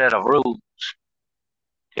have a set of rules.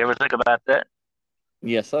 You ever think about that?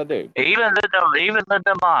 Yes, I do. Even the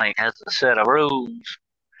demonic has a set of rules.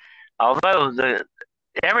 Although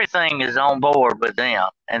everything is on board with them,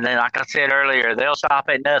 and then, like I said earlier, they'll stop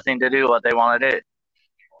at nothing to do what they want to do.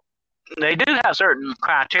 They do have certain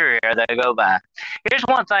criteria they go by. Here's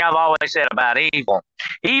one thing I've always said about evil.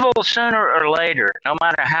 Evil, sooner or later, no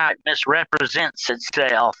matter how it misrepresents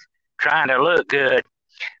itself, trying to look good,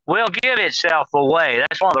 will give itself away.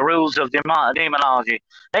 That's one of the rules of demonology.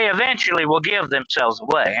 They eventually will give themselves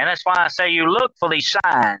away. And that's why I say you look for these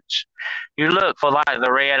signs. You look for like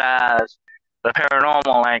the red eyes, the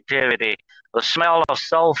paranormal activity, the smell of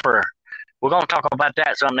sulfur. We're going to talk about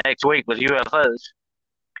that some next week with UFOs.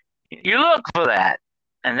 You look for that.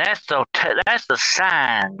 And that's the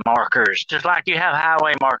sign markers, just like you have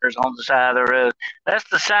highway markers on the side of the road. That's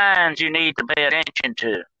the signs you need to pay attention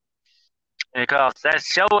to. Because that's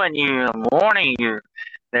showing you and warning you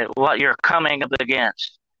that what you're coming up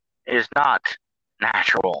against is not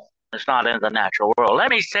natural. It's not in the natural world. Let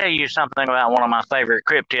me tell you something about one of my favorite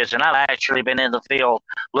cryptids, and I've actually been in the field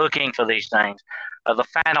looking for these things. The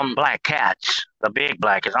phantom black cats, the big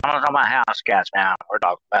black cats. I'm not talking about house cats now. We're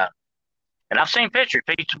talking about. And I've seen pictures.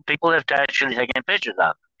 People have actually taken pictures of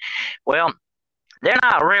them. Well, they're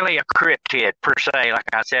not really a cryptid per se, like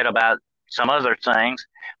I said about some other things,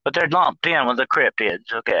 but they're lumped in with the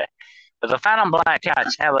cryptids, okay? But the phantom black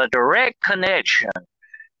cats have a direct connection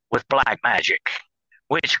with black magic,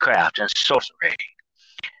 witchcraft, and sorcery.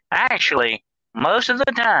 Actually, most of the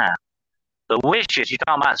time, the witches, you're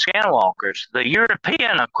talking about skinwalkers, the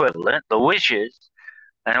European equivalent, the witches,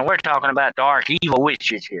 and we're talking about dark, evil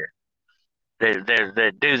witches here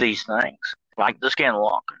that do these things, like the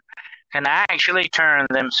skinwalker, can actually turn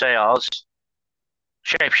themselves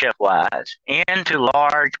shapeshift wise into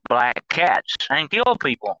large black cats and kill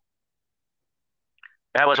people.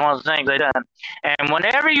 That was one of the things they done. And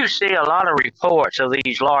whenever you see a lot of reports of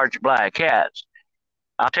these large black cats,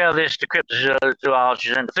 I'll tell this to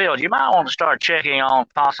cryptozoologists in the field, you might want to start checking on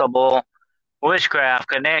possible witchcraft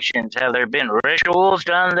connections. Have there been rituals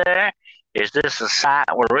done there? Is this a site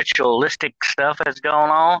where ritualistic stuff has gone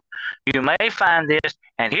on? You may find this.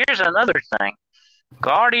 And here's another thing.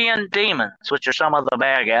 Guardian demons, which are some of the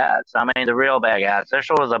bad guys. I mean, the real bad guys. They're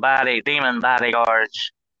sort of the demon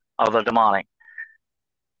bodyguards of the demonic.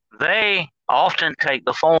 They often take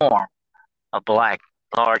the form of black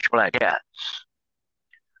large black cats,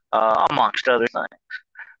 amongst other things.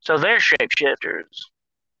 So they're shapeshifters.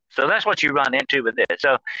 So that's what you run into with this.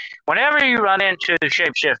 So whenever you run into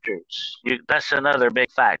shapeshifters, that's another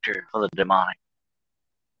big factor for the demonic.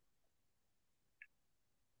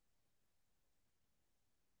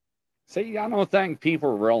 See, I don't think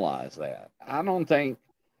people realize that. I don't think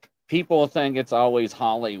people think it's always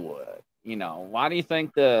Hollywood. You know, why do you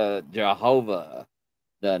think the Jehovah,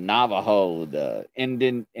 the Navajo, the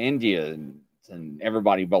Indians, and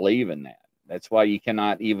everybody believe in that? That's why you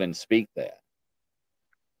cannot even speak that.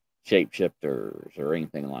 Shapeshifters or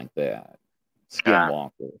anything like that.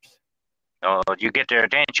 Skinwalkers. Oh, you get their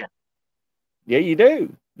attention. Yeah, you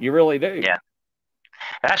do. You really do. Yeah.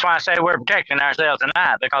 That's why I say we're protecting ourselves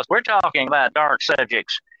tonight, because we're talking about dark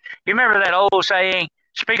subjects. You remember that old saying,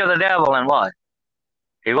 speak of the devil and what?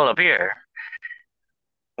 He will appear.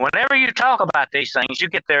 Whenever you talk about these things, you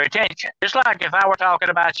get their attention. Just like if I were talking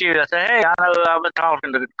about you, I say, hey, I know I was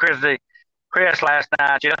talking to Chris last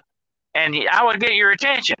night, you know, and I would get your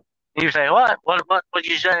attention. You say, what would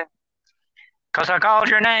you say? Because I called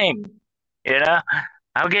your name, you know.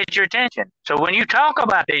 I'll get your attention. So when you talk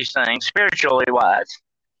about these things, spiritually wise,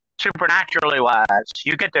 supernaturally wise,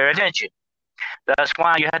 you get their attention. That's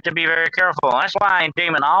why you have to be very careful. That's why in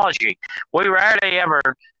demonology, we rarely ever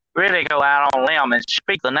really go out on a limb and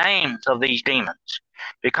speak the names of these demons,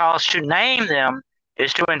 because to name them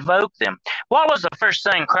is to invoke them. What was the first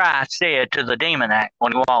thing Christ said to the demon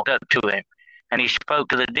when he walked up to him and he spoke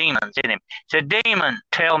to the demons in him? He said, demon,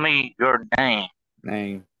 tell me your name.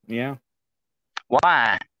 Name, yeah.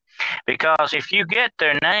 Why? Because if you get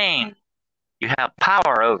their name, you have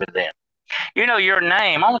power over them. You know, your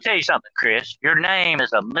name, I'm going to tell you something, Chris. Your name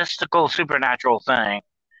is a mystical, supernatural thing.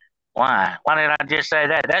 Why? Why did I just say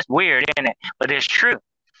that? That's weird, isn't it? But it's true.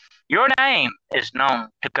 Your name is known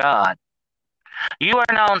to God. You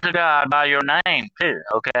are known to God by your name, too,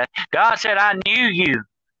 okay? God said, I knew you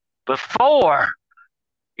before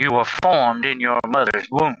you were formed in your mother's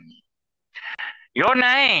womb. Your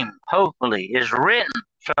name, hopefully, is written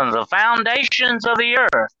from the foundations of the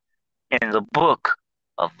earth in the book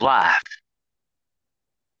of life.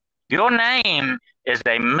 Your name is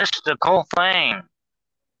a mystical thing,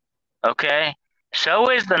 okay?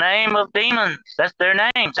 So is the name of demons. That's their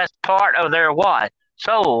names. That's part of their what?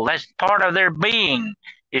 Soul. That's part of their being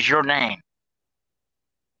is your name.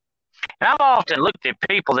 And I've often looked at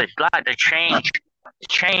people that like to change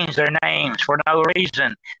their names for no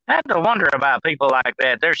reason. I have to wonder about people like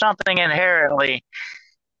that. There's something inherently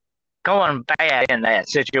going bad in that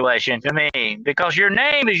situation to me, because your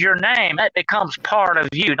name is your name. That becomes part of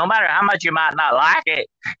you, no matter how much you might not like it.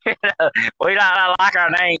 We don't like our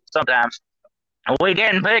names sometimes. We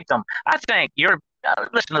didn't pick them. I think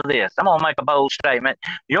listen to this. I'm going to make a bold statement.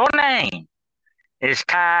 Your name is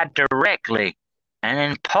tied directly and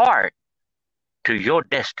in part to your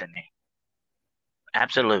destiny.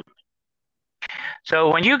 Absolutely.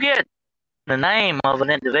 So when you get the name of an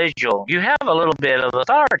individual, you have a little bit of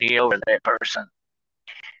authority over that person.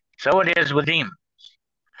 So it is with demons.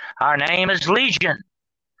 Our name is Legion,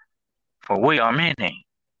 for we are many.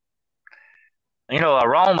 You know, a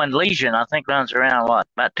Roman legion, I think, runs around, what,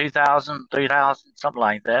 about 2,000, 3,000, something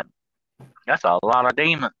like that. That's a lot of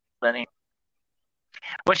demons.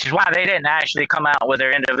 Which is why they didn't actually come out with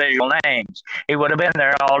their individual names. He would have been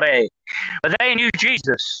there all day. But they knew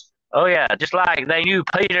Jesus. Oh, yeah, just like they knew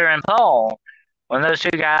Peter and Paul when those two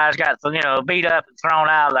guys got, beat up and thrown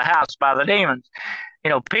out of the house by the demons. You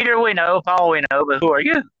know, Peter we know, Paul we know, but who are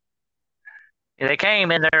you? They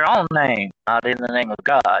came in their own name, not in the name of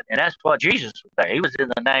God. And that's what Jesus was there. He was in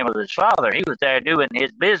the name of his Father. He was there doing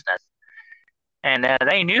his business. And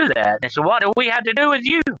they knew that. And so what do we have to do with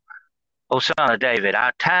you? Oh, son of David,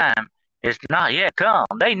 our time is not yet come.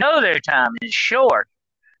 They know their time is short.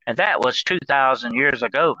 And that was 2,000 years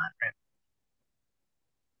ago.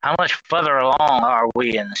 How much further along are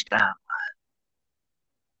we in this time?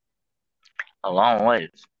 A long ways.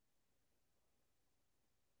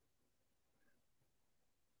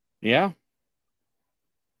 Yeah.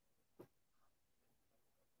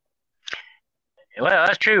 Well,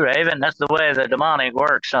 that's true, Raven. That's the way the demonic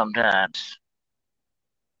works sometimes.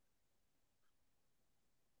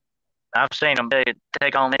 I've seen them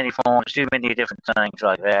take on many forms, do many different things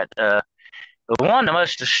like that. The one the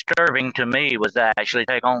most disturbing to me was to actually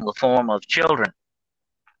take on the form of children.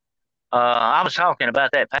 I was talking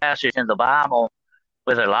about that passage in the Bible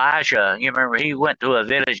with Elijah. You remember he went to a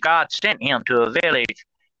village. God sent him to a village,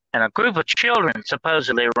 and a group of children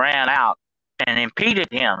supposedly ran out and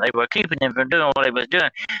impeded him. They were keeping him from doing what he was doing.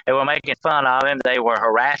 They were making fun of him. They were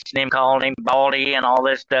harassing him, calling him baldy and all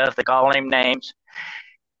this stuff. They called him names.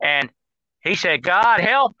 And he said, God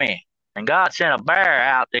help me. And God sent a bear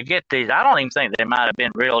out to get these. I don't even think they might have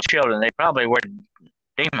been real children. They probably were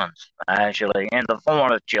demons, actually, in the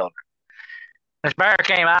form of children. This bear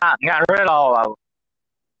came out and got rid of all of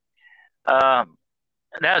them.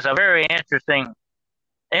 That was a very interesting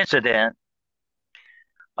incident.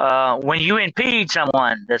 When you impede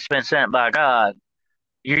someone that's been sent by God,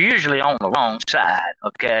 you're usually on the wrong side.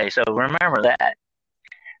 Okay, so remember that.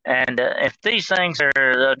 And if these things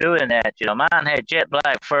are doing that, mine had jet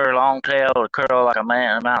black fur, long tail, a curl like a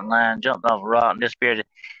mountain lion, jumped off a rock and disappeared.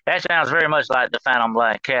 That sounds very much like the phantom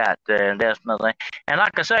black cat, definitely. And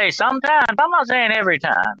like I say, sometimes, I'm not saying every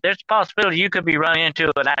time, there's a possibility you could be running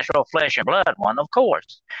into an actual flesh and blood one, of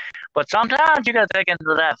course. But sometimes you got to take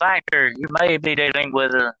into that factor, you may be dealing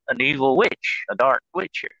with an evil witch, a dark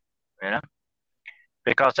witch here,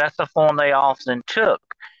 because that's the form they often took.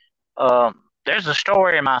 There's a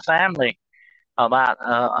story in my family about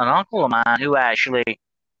an uncle of mine who actually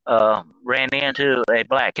ran into a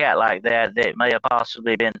black cat like that may have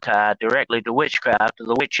possibly been tied directly to witchcraft, to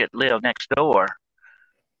the witch that lived next door.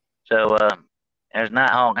 So there's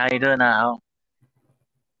Nighthawk. How you doing, Nighthawk?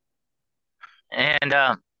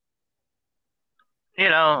 And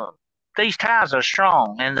these ties are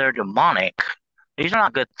strong and they're demonic. These are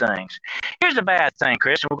not good things. Here's the bad thing,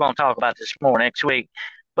 Chris. We're going to talk about this more next week.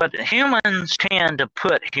 But humans tend to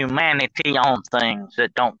put humanity on things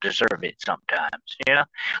that don't deserve it sometimes.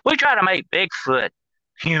 We try to make Bigfoot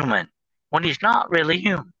human when he's not really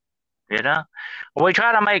human. Or we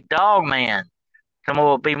try to make Dogman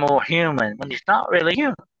to be more human when he's not really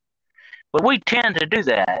human. But we tend to do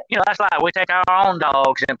that. That's like we take our own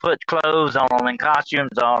dogs and put clothes on them and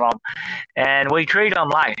costumes on them, and we treat them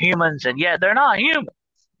like humans, and yet they're not human.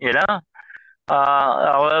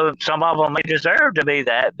 Although some of them may deserve to be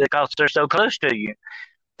that because they're so close to you.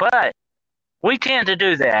 But we tend to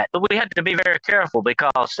do that. But we have to be very careful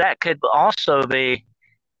because that could also be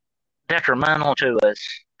detrimental to us.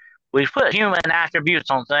 We put human attributes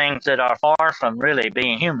on things that are far from really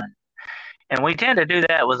being human. And we tend to do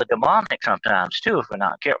that with the demonic sometimes, too, if we're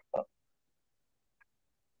not careful.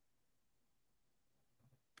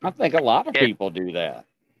 I think a lot of people do that.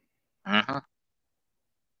 Mm-hmm.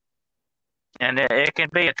 And it can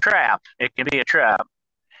be a trap. It can be a trap.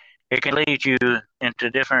 It can lead you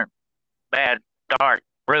into different bad, dark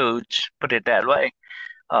roads, put it that way.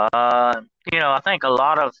 I think a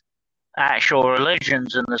lot of actual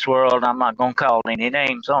religions in this world, I'm not going to call any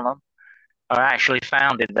names on them, are actually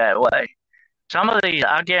founded that way. Some of these,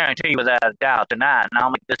 I guarantee you without a doubt tonight, and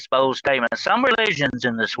I'll make this bold statement, some religions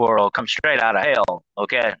in this world come straight out of hell,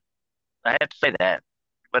 okay? I have to say that,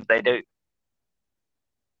 but they do.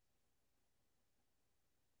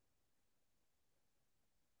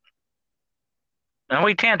 And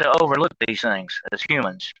we tend to overlook these things as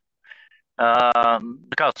humans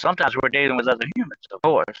because sometimes we're dealing with other humans, of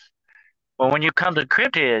course. But when you come to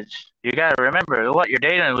cryptids, you got to remember what you're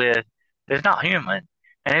dealing with is not human,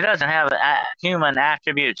 and it doesn't have human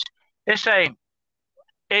attributes. It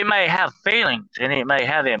may have feelings and it may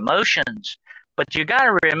have emotions, but you got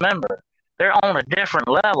to remember they're on a different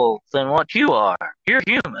level than what you are. You're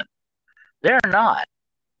human. They're not.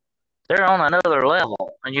 They're on another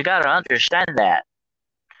level, and you got to understand that.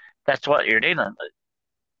 That's what you're dealing with.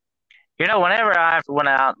 Whenever I went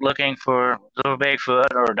out looking for little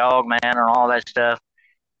Bigfoot or Dogman or all that stuff,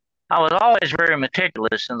 I was always very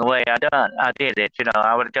meticulous in the way I did it.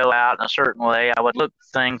 I would go out in a certain way. I would look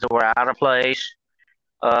for things that were out of place.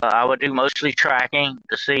 I would do mostly tracking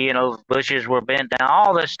to see, if bushes were bent down,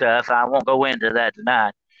 all this stuff. I won't go into that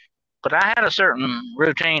tonight. But I had a certain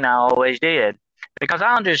routine I always did because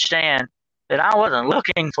I understand that I wasn't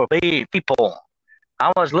looking for people.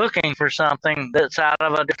 I was looking for something that's out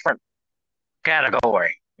of a different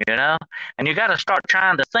category, and you got to start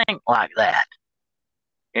trying to think like that.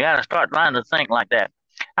 You got to start trying to think like that.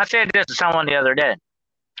 I said this to someone the other day.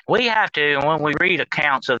 We have to, when we read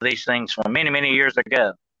accounts of these things from many, many years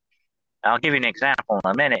ago, I'll give you an example in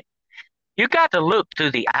a minute. You got to look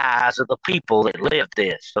through the eyes of the people that lived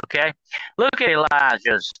this, okay? Look at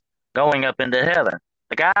Elijah's going up into heaven.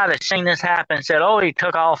 The guy that seen this happen said, he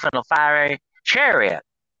took off in a fiery chariot.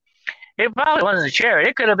 It probably wasn't a chariot.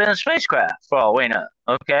 It could have been a spacecraft for all we know,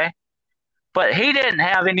 okay? But he didn't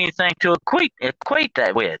have anything to equate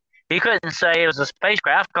that with. He couldn't say it was a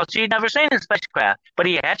spacecraft because he'd never seen a spacecraft, but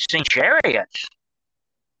he had seen chariots.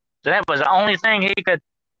 So that was the only thing he could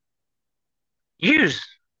use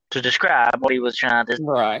to describe what he was trying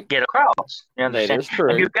to get across. You understand? That is true.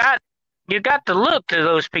 And you got to look to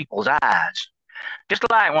those people's eyes. Just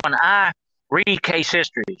like when I read case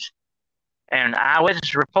histories, and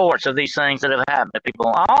eyewitness reports of these things that have happened to people.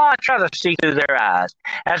 Oh, I try to see through their eyes.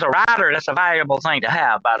 As a writer, that's a valuable thing to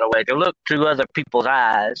have, by the way, to look through other people's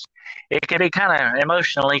eyes. It can be kind of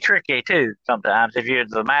emotionally tricky too sometimes if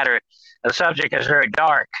the subject is very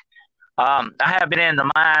dark. I have been in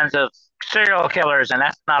the minds of serial killers, and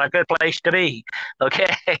that's not a good place to be.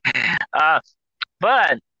 Okay,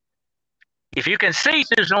 but if you can see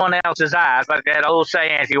through someone else's eyes, like that old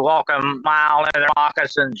saying, if you walk a mile in their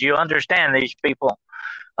moccasins, you understand these people.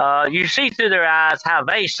 You see through their eyes how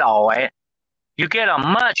they saw it. You get a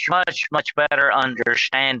much, much, much better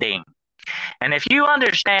understanding. And if you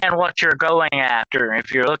understand what you're going after,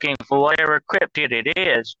 if you're looking for whatever cryptid it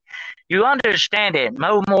is, you understand it,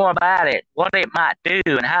 know more about it, what it might do,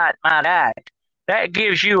 and how it might act. That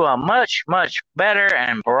gives you a much, much better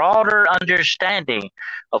and broader understanding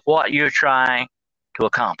of what you're trying to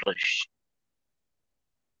accomplish.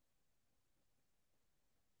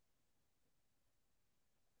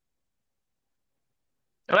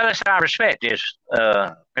 Well, it's our perspectives,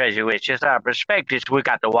 Crazy Witch. It's our perspectives we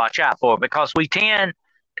got to watch out for, because we tend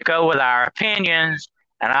to go with our opinions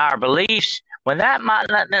and our beliefs when that might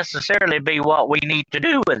not necessarily be what we need to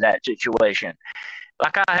do with that situation.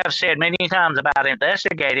 Like I have said many times about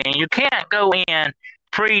investigating, you can't go in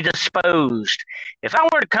predisposed. If I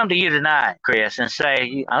were to come to you tonight, Chris, and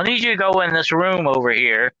say, I need you to go in this room over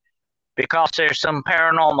here because there's some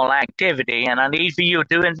paranormal activity and I need for you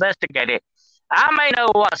to investigate it, I may know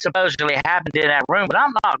what supposedly happened in that room, but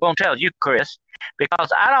I'm not going to tell you, Chris, because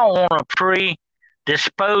I don't want to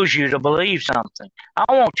predispose you to believe something. I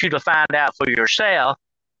want you to find out for yourself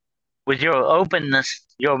with your openness,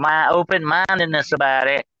 your open-mindedness about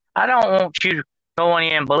it. I don't want you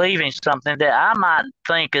going in believing something that I might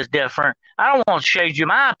think is different. I don't want to shade you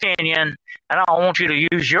my opinion. I don't want you to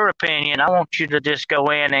use your opinion. I want you to just go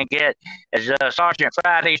in and get, as Sergeant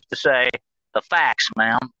Friday used to say, the facts,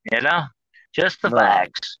 ma'am, just the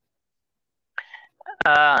facts.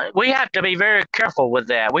 We have to be very careful with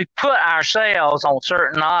that. We put ourselves on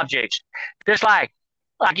certain objects, just like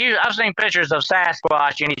you. I've seen pictures of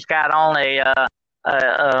Sasquatch, and he's got on a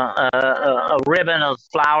ribbon of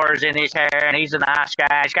flowers in his hair, and he's a nice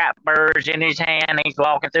guy. He's got birds in his hand. And he's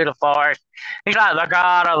walking through the forest. He's like the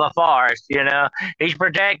god of the forest, He's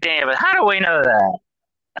protecting it. But how do we know that?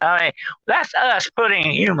 I mean, that's us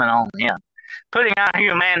putting human on him, putting our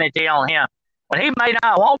humanity on him. But he may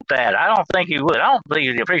not want that. I don't think he would. I don't think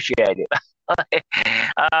he'd appreciate it. But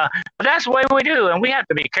that's the way we do, and we have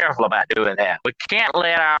to be careful about doing that. We can't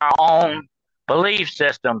let our own belief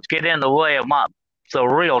systems get in the way of the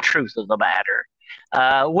real truth of the matter.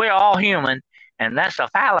 We're all human, and that's a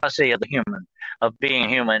fallacy of the human, of being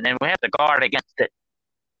human, and we have to guard against it.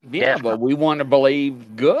 Yeah, but we want to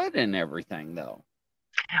believe good in everything, though.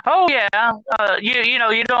 Oh yeah,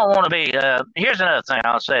 you don't want to be. Here's another thing.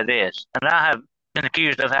 I'll say this, and I have been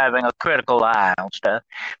accused of having a critical eye on stuff,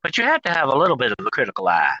 but you have to have a little bit of a critical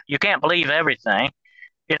eye. You can't believe everything.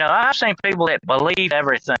 I've seen people that believe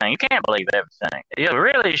everything. You can't believe everything. It'll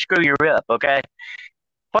really screw you up, okay?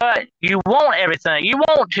 But you want everything. You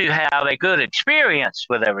want to have a good experience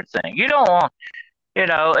with everything. You don't want,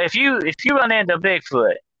 if you run into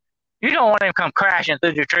Bigfoot, you don't want him to come crashing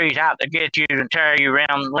through the trees out to get you and tear you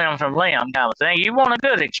around limb from limb kind of thing. You want a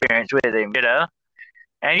good experience with him,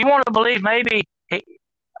 and you want to believe maybe.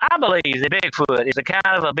 I believe that Bigfoot is the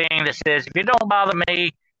kind of a being that says, if you don't bother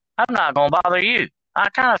me, I'm not going to bother you. I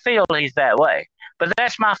kind of feel he's that way, but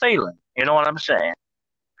that's my feeling. You know what I'm saying?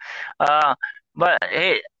 But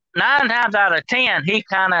 9 times out of 10, he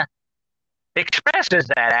kind of expresses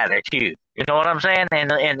that attitude. You know what I'm saying?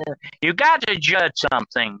 And you got to judge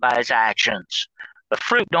something by its actions. The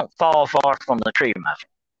fruit don't fall far from the tree, my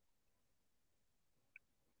friend.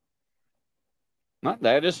 Well,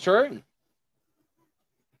 that is true.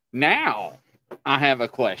 Now, I have a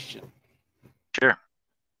question. Sure.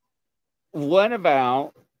 What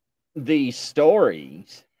about the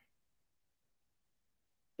stories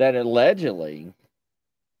that allegedly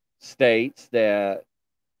states that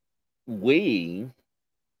we,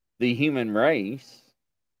 the human race,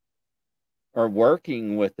 are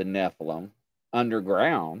working with the Nephilim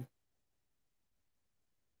underground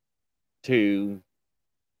to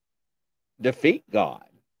defeat God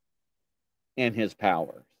and his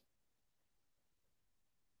powers?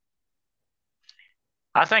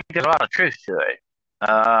 I think there's a lot of truth to it.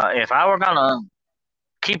 If I were going to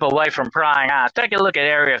keep away from prying eyes, take a look at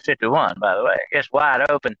Area 51, by the way. It's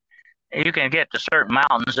wide open. You can get to certain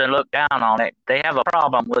mountains and look down on it. They have a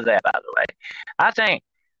problem with that, by the way. I think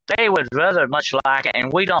they would rather much like it,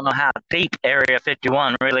 and we don't know how deep Area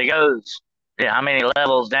 51 really goes. how many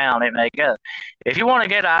levels down it may go. If you want to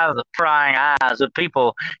get out of the prying eyes of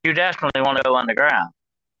people, you definitely want to go underground.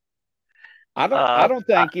 I don't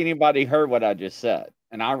think anybody heard what I just said,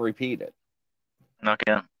 and I repeat it.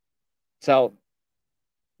 Okay. So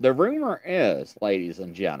the rumor is, ladies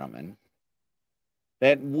and gentlemen,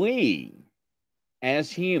 that we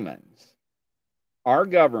as humans, our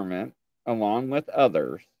government, along with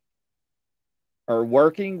others, are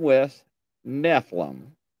working with Nephilim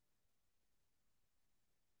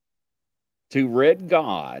to rid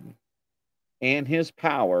God and his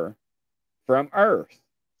power from Earth.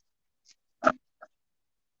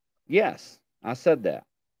 Yes, I said that.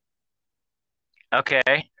 Okay.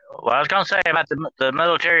 Well, I was going to say about the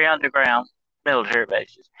military underground military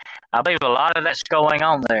bases. I believe a lot of that's going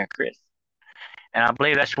on there, Chris. And I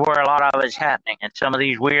believe that's where a lot of it's happening, and some of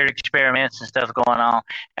these weird experiments and stuff going on.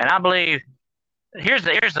 And I believe here's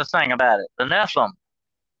the thing about it: the Nephilim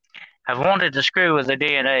have wanted to screw with the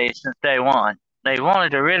DNA since day one. They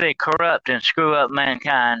wanted to really corrupt and screw up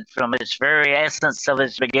mankind from its very essence of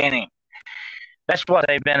its beginning. That's what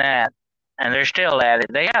they've been at, and they're still at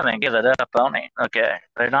it. They haven't given up on it. Okay,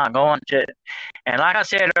 they're not going to. And like I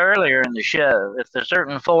said earlier in the show, if there's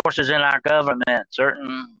certain forces in our government,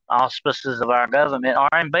 certain auspices of our government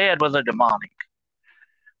are in bed with the demonic,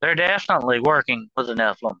 they're definitely working with the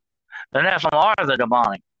Nephilim. The Nephilim are the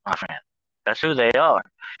demonic, my friend. That's who they are.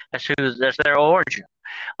 That's their origin.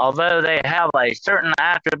 Although they have a certain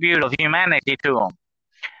attribute of humanity to them,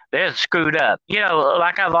 they're screwed up. You know,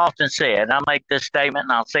 like I've often said, I'll make this statement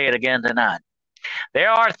and I'll say it again tonight. There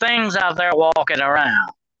are things out there walking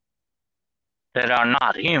around that are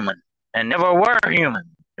not human and never were human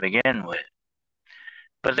to begin with.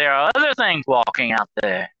 But there are other things walking out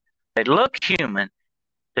there that look human,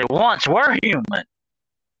 that once were human,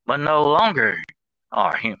 but no longer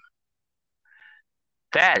are human.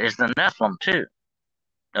 That is the Nephilim too.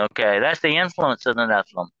 Okay, that's the influence of the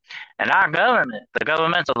Nephilim. And our government, the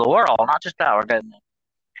governments of the world, not just our government,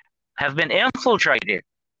 have been infiltrated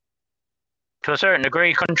to a certain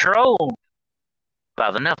degree, controlled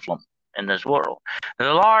by the Nephilim in this world.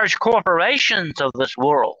 The large corporations of this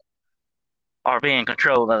world are being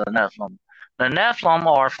controlled by the Nephilim. The Nephilim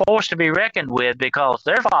are forced to be reckoned with because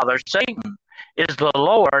their father, Satan, is the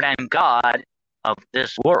Lord and God of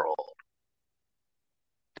this world.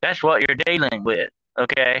 That's what you're dealing with,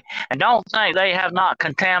 okay? And don't think they have not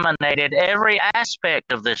contaminated every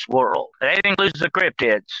aspect of this world. That includes the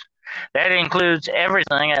cryptids. That includes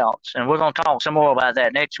everything else. And we're going to talk some more about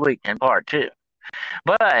that next week in part 2.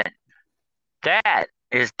 But that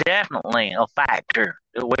is definitely a factor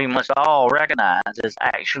that we must all recognize is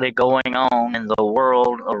actually going on in the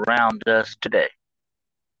world around us today.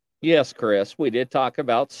 Yes, Chris, we did talk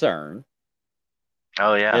about CERN.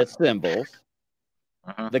 Oh, yeah. Its symbols,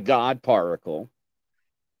 the God particle,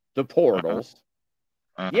 the portals.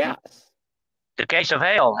 Yes. The gates of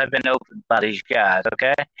hell have been opened by these guys,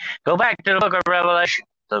 okay? Go back to the book of Revelation,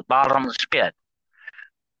 the bottomless pit.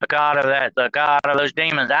 The god of those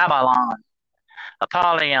demons, Avalon,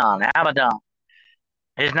 Apollyon, Abaddon.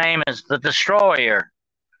 His name is the Destroyer.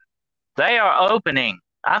 They are opening.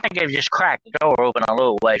 I think they've just cracked the door open a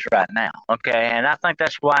little ways right now, okay? And I think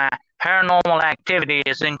that's why paranormal activity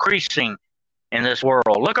is increasing in this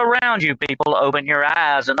world. Look around you, people. Open your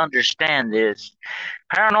eyes and understand this.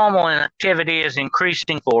 Paranormal activity is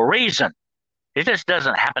increasing for a reason. It just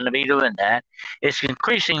doesn't happen to be doing that. It's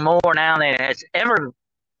increasing more now than it has ever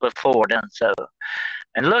before done so.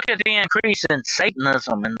 And look at the increase in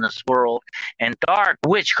Satanism in this world and dark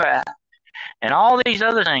witchcraft and all these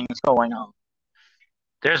other things going on.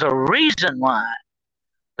 There's a reason why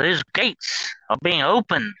these gates are being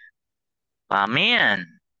opened by men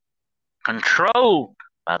controlled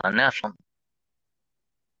by the Nephilim.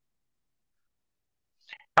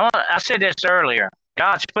 I said this earlier.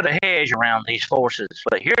 God's put a hedge around these forces,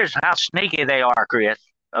 but here's how sneaky they are, Chris,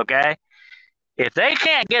 okay? If they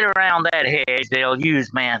can't get around that hedge, they'll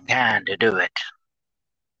use mankind to do it.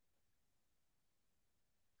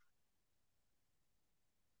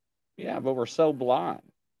 Yeah, but we're so blind.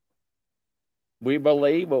 We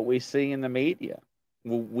believe what we see in the media.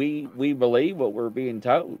 We believe what we're being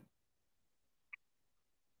told.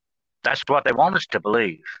 That's what they want us to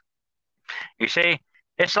believe. You see,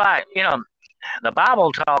 it's like, the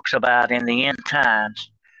Bible talks about in the end times,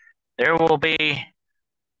 there will be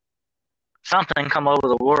something come over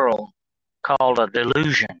the world called a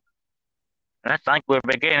delusion. And I think we're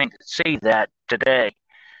beginning to see that today.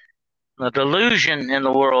 The delusion in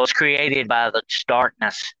the world is created by the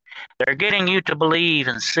darkness. They're getting you to believe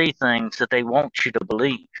and see things that they want you to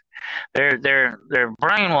believe. They're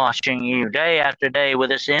brainwashing you day after day with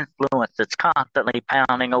this influence that's constantly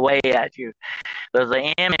pounding away at you.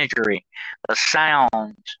 The imagery, the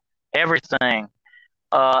sounds, everything.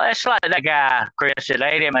 It's like that guy, Chris, that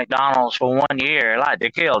ate at McDonald's for 1 year, like they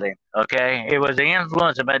killed him. Okay, it was the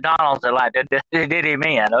influence of McDonald's that like did him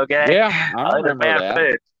in. Okay, Yeah, I the remember bad that.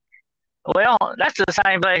 food. Well, that's the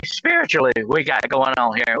same thing spiritually we got going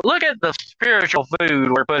on here. Look at the spiritual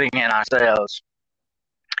food we're putting in ourselves.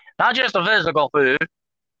 Not just the physical food.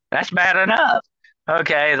 That's bad enough.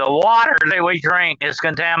 Okay, the water that we drink is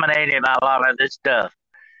contaminated by a lot of this stuff.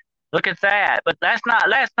 Look at that. But that's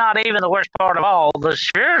not even the worst part of all. The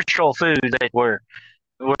spiritual food that we're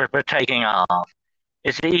partaking of.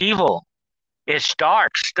 It's evil. It's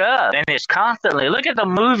dark stuff, and it's constantly. Look at the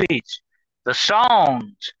movies, the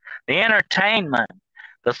songs, the entertainment,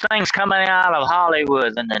 the things coming out of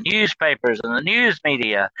Hollywood and the newspapers and the news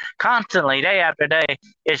media, constantly, day after day.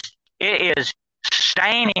 It is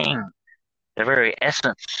staining the very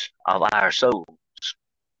essence of our souls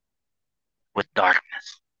with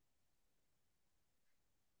darkness.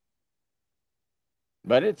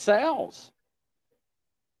 But it sells.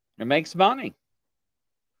 It makes money.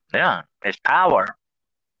 Yeah, it's power.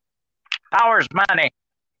 Power's money,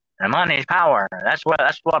 and money's power. That's what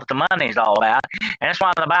the money's all about. And that's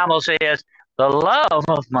why the Bible says the love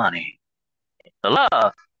of money, the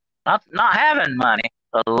love, not having money,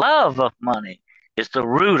 the love of money is the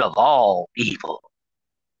root of all evil.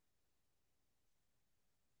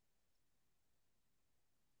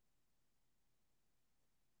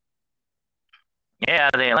 Yeah,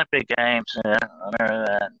 the Olympic Games. I remember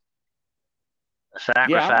that. The sacrifice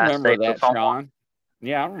Yeah, I remember they that, performed. Sean.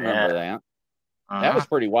 Yeah, I remember that. That Uh-huh. was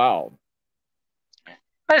pretty wild.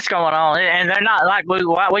 What's going on? And they're not like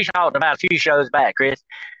we talked about a few shows back, Chris.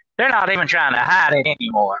 They're not even trying to hide it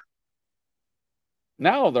anymore.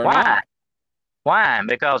 No, they're Why? not. Why?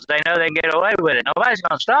 Because they know they can get away with it. Nobody's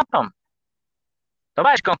going to stop them.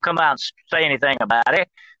 Nobody's going to come out and say anything about it.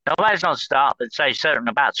 Nobody's going to stop and say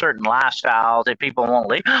about certain lifestyles that people won't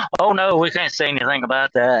leave. Oh no, we can't say anything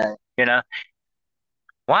about that. You know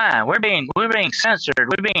why? We're being censored.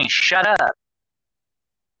 We're being shut up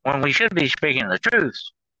when we should be speaking the truth.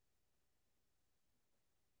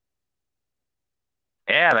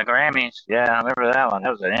 Yeah, the Grammys. Yeah, I remember that one.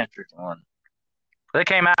 That was an interesting one. They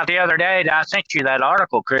came out the other day. I sent you that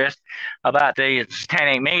article, Chris, about the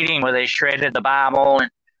satanic meeting where they shredded the Bible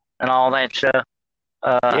and all that stuff.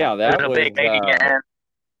 Yeah, that there's a was. big meeting.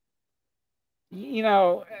 You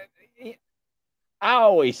know, I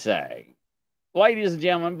always say, ladies and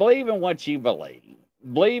gentlemen, believe in what you believe.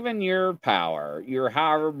 Believe in your power, your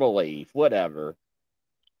higher belief, whatever.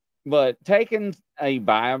 But taking a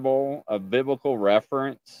Bible, a biblical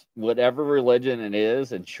reference, whatever religion it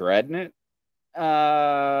is, and shredding it,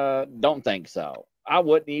 don't think so. I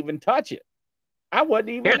wouldn't even touch it. I wouldn't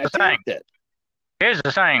even attempt it. Here's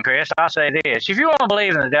the thing, Chris. I'll say this. If you want to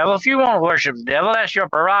believe in the devil, if you want to worship the devil, that's your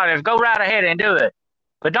prerogative. Go right ahead and do it.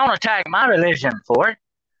 But don't attack my religion for it.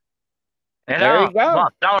 There you go.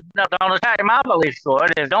 Don't attack my belief for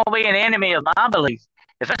it. Don't be an enemy of my belief.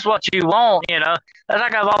 If that's what you want, that's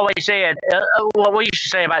like I've always said, what we used to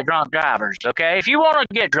say about drunk drivers, okay? If you want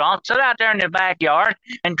to get drunk, sit out there in the backyard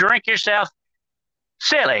and drink yourself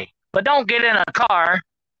silly. But don't get in a car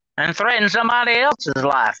and threaten somebody else's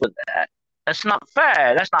life with that. That's not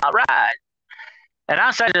fair. That's not right. And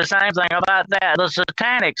I say the same thing about that, the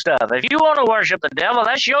satanic stuff. If you want to worship the devil,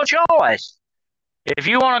 that's your choice. If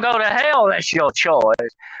you want to go to hell, that's your choice.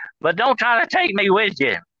 But don't try to take me with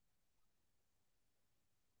you.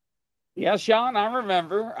 Yeah, Sean, I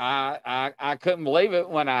remember. I couldn't believe it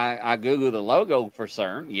when I Googled the logo for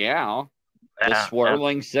CERN. Yeah. The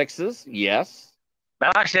swirling sixes. Yes.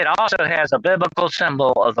 But like I said, it also has a biblical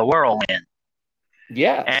symbol of the whirlwind.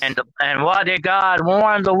 Yes. And what did God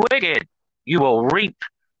warn the wicked? You will reap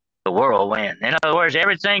the whirlwind. In other words,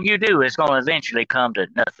 everything you do is going to eventually come to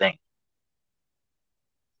nothing.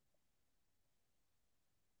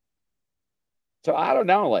 So I don't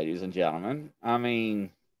know, ladies and gentlemen. I mean,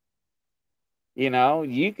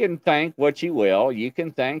 you can think what you will. You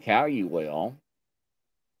can think how you will.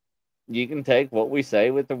 You can take what we say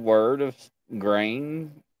with the word of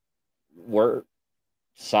grain, word,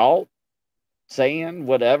 salt, sand,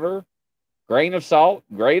 whatever. Grain of salt,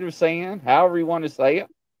 grain of sand, however you want to say it.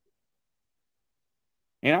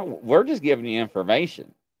 We're just giving you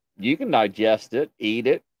information. You can digest it, eat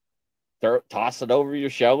it, toss it over your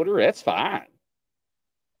shoulder. That's fine.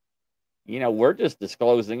 We're just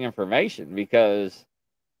disclosing information because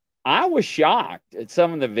I was shocked at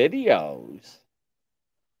some of the videos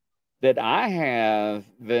that I have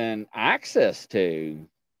been access to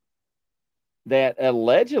that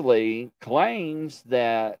allegedly claims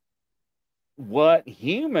that what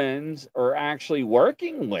humans are actually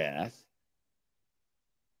working with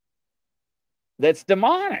that's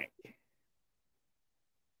demonic.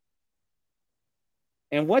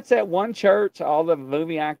 And what's that one church all the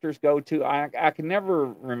movie actors go to? I can never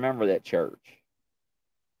remember that church.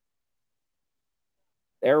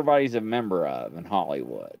 Everybody's a member of in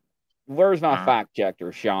Hollywood. Where's my fact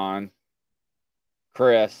checker, Sean?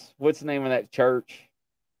 Chris, what's the name of that church?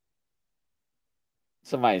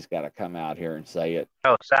 Somebody's got to come out here and say it.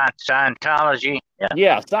 Oh, Scientology.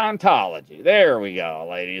 Yeah, Scientology. There we go,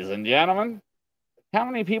 ladies and gentlemen. How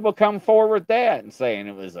many people come forward with that and saying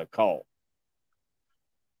it was a cult?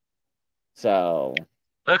 So,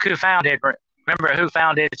 look who founded. Remember who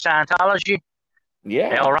founded Scientology?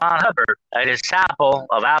 Yeah. L. Ron Hubbard, a disciple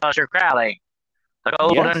of Aleister Crowley, the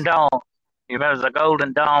Golden Dawn. You remember the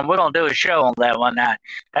Golden Dawn? We're going to do a show on that one night.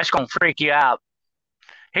 That's going to freak you out.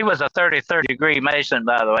 He was a 33rd degree Mason,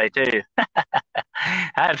 by the way, too. I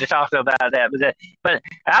have to talk about that. But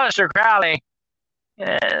Aleister Crowley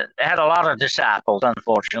had a lot of disciples,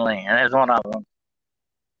 unfortunately, and that's one of them.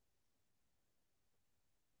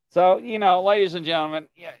 So, ladies and gentlemen,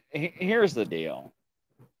 here's the deal.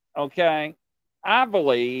 Okay? I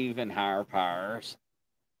believe in higher powers.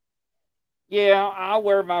 Yeah, I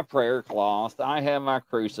wear my prayer cloth. I have my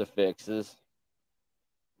crucifixes.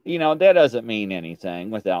 That doesn't mean anything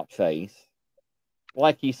without faith.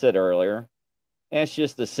 Like he said earlier, that's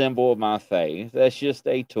just a symbol of my faith. That's just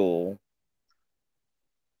a tool.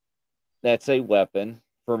 That's a weapon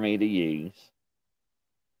for me to use.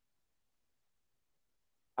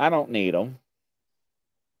 I don't need them.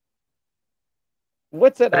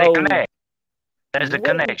 What's that old... Connect. There's a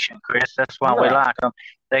connection, Chris. That's why we like them.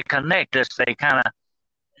 They connect us. They kind of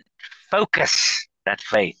focus that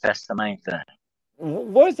faith. That's the main thing.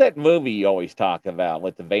 What's that movie you always talk about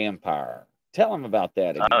with the vampire? Tell them about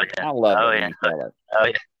that again. Oh, yeah. I love it when you tell it. Oh,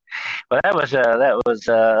 yeah. Well, that was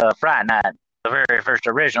Friday night, the very first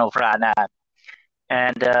original Friday night.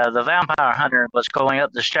 And the vampire hunter was going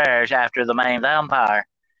up the stairs after the main vampire.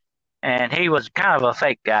 And he was kind of a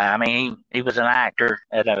fake guy. I mean, he was an actor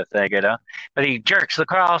and everything, But he jerks the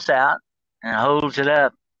cross out and holds it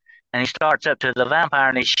up. And he starts up to the vampire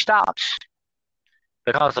and he stops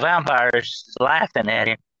because the vampire is laughing at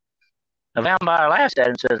him. The vampire laughs at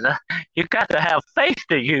him and says, "You got to have faith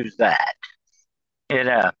to use that." And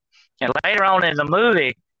later on in the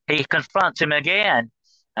movie, he confronts him again.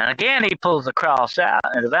 And again, he pulls the cross out.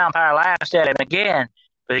 And the vampire laughs at him again.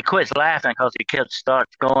 But he quits laughing because he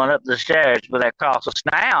starts going up the stairs with that cross. So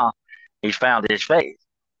now he's found his faith.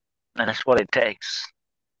 And that's what it takes.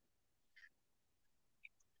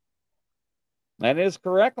 That is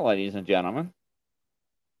correct, ladies and gentlemen.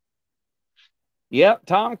 Yep,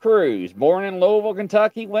 Tom Cruise, born in Louisville,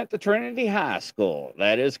 Kentucky, went to Trinity High School.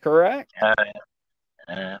 That is correct.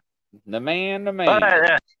 The man.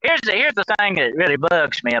 But, here's the thing that really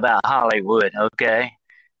bugs me about Hollywood, okay?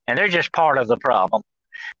 And they're just part of the problem.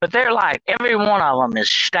 But they're like, every one of them is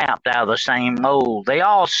stamped out of the same mold. They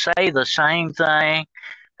all say the same thing.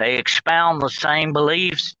 They expound the same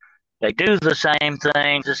beliefs. They do the same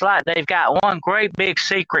things. It's like they've got one great big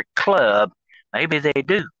secret club. Maybe they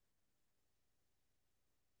do.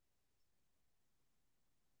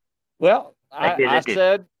 Well, I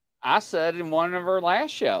said in one of our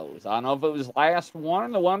last shows, I don't know if it was last one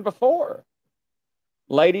or the one before.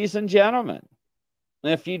 Ladies and gentlemen,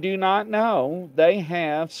 if you do not know, they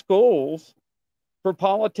have schools for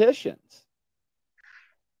politicians.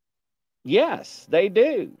 Yes, they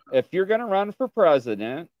do. If you're going to run for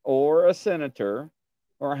president or a senator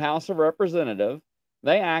or a House of Representative,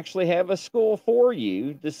 they actually have a school for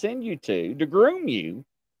you to send you to groom you,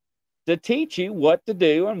 to teach you what to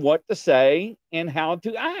do and what to say and how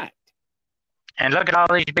to act. And look at all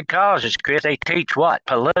these big colleges, Chris. They teach what?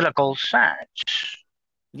 Political science.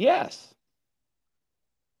 Yes.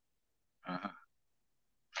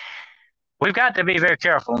 We've got to be very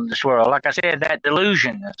careful in this world. Like I said, that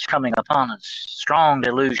delusion that's coming upon us, strong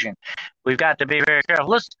delusion. We've got to be very careful.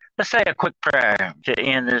 Let's say a quick prayer to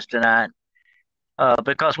end this tonight,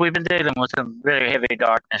 because we've been dealing with some really heavy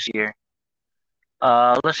darkness here.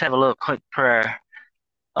 Let's have a little quick prayer.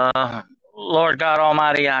 Lord God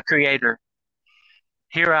Almighty, our Creator,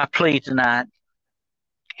 hear our plea tonight.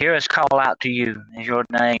 Hear us call out to you in your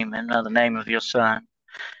name and in the name of your Son.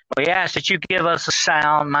 We ask that you give us a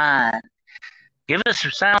sound mind. Give us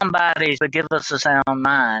sound bodies, but give us a sound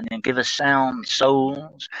mind, and give us sound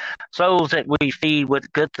souls. Souls that we feed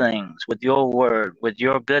with good things, with your word, with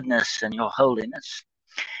your goodness and your holiness.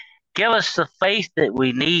 Give us the faith that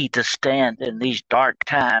we need to stand in these dark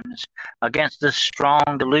times against this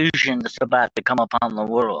strong delusion that's about to come upon the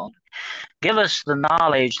world. Give us the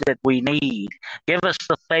knowledge that we need. Give us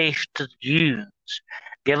the faith to use.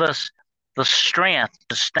 Give us the strength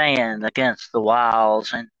to stand against the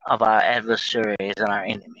wiles of our adversaries and our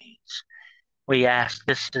enemies. We ask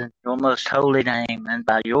this in your most holy name and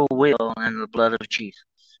by your will and the blood of Jesus.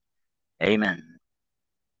 Amen.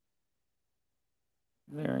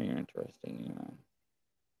 Very interesting,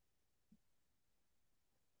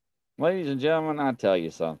 Ladies and gentlemen, I'll tell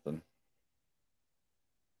you something.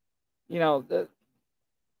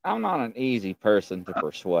 I'm not an easy person to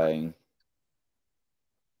persuade.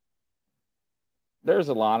 There's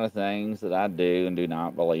a lot of things that I do and do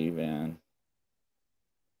not believe in.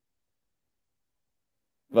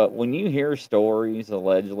 But when you hear stories,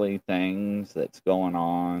 allegedly things that's going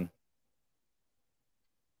on,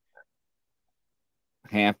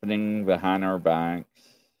 happening behind our backs,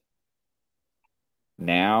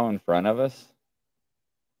 now in front of us,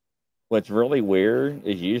 what's really weird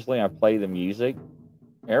is usually I play the music.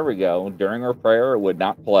 There we go. During our prayer, it would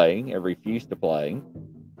not play. It refused to play.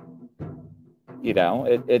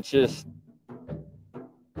 It's just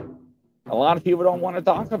a lot of people don't want to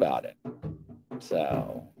talk about it.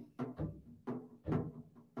 So,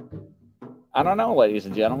 I don't know, ladies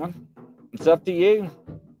and gentlemen. It's up to you.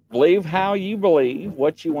 Believe how you believe,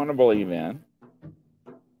 what you want to believe in.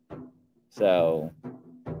 So,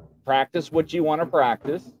 practice what you want to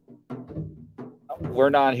practice. We're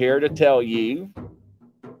not here to tell you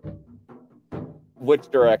which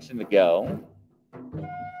direction to go.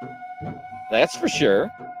 That's for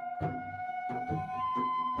sure.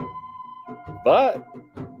 But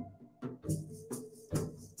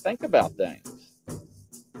think about things.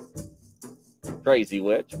 Crazy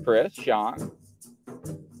Witch, Chris, Sean.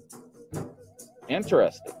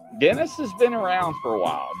 Interesting. Dennis has been around for a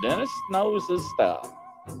while. Dennis knows his stuff.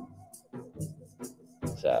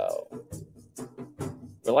 So,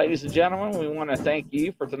 but ladies and gentlemen, we want to thank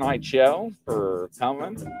you for tonight's show, for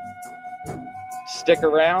coming. Stick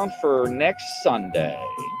around for next Sunday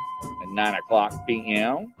at 9 o'clock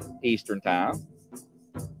p.m. Eastern Time.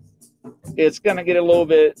 It's going to get a little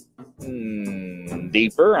bit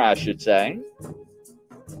deeper, I should say.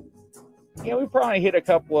 We probably hit a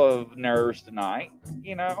couple of nerves tonight,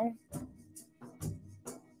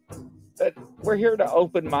 But we're here to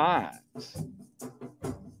open minds.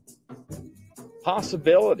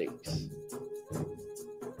 Possibilities.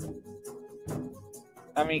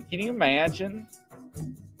 I mean, can you imagine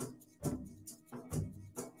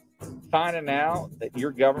finding out that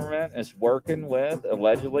your government is working with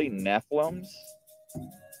allegedly Nephilims?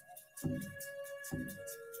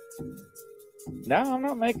 No, I'm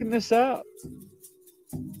not making this up.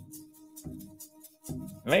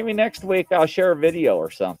 Maybe next week I'll share a video or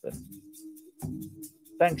something.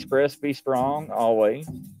 Thanks, Chris. Be strong, always.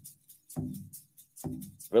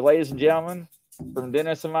 But ladies and gentlemen, from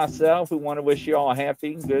Dennis and myself, we want to wish you all a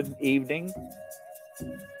happy, good evening.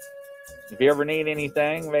 If you ever need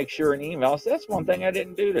anything, make sure and email us. That's one thing I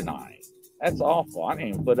didn't do tonight. That's awful. I didn't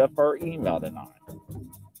even put up our email tonight.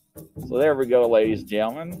 So there we go, ladies and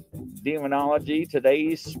gentlemen. Demonology,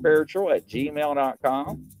 today's spiritual at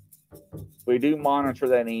gmail.com. We do monitor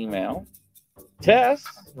that email. Tess,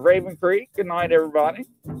 Raven Creek, good night, everybody.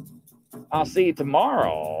 I'll see you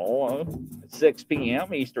tomorrow at 6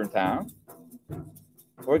 p.m. Eastern Time.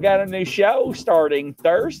 We got a new show starting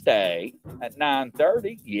Thursday at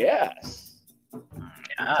 9:30. Yes.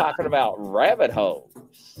 Talking about rabbit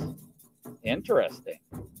holes. Interesting.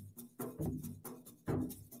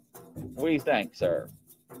 What do you think, sir?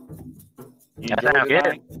 You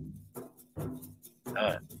enjoyed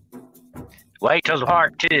it? Wait till the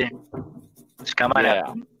part 2. It's coming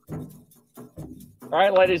out. All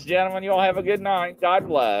right, ladies and gentlemen, you all have a good night. God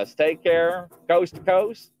bless. Take care. Coast to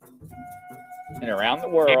coast and around the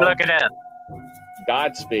world. Keep looking up.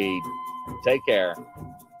 Godspeed. Take care.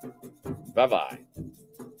 Bye-bye.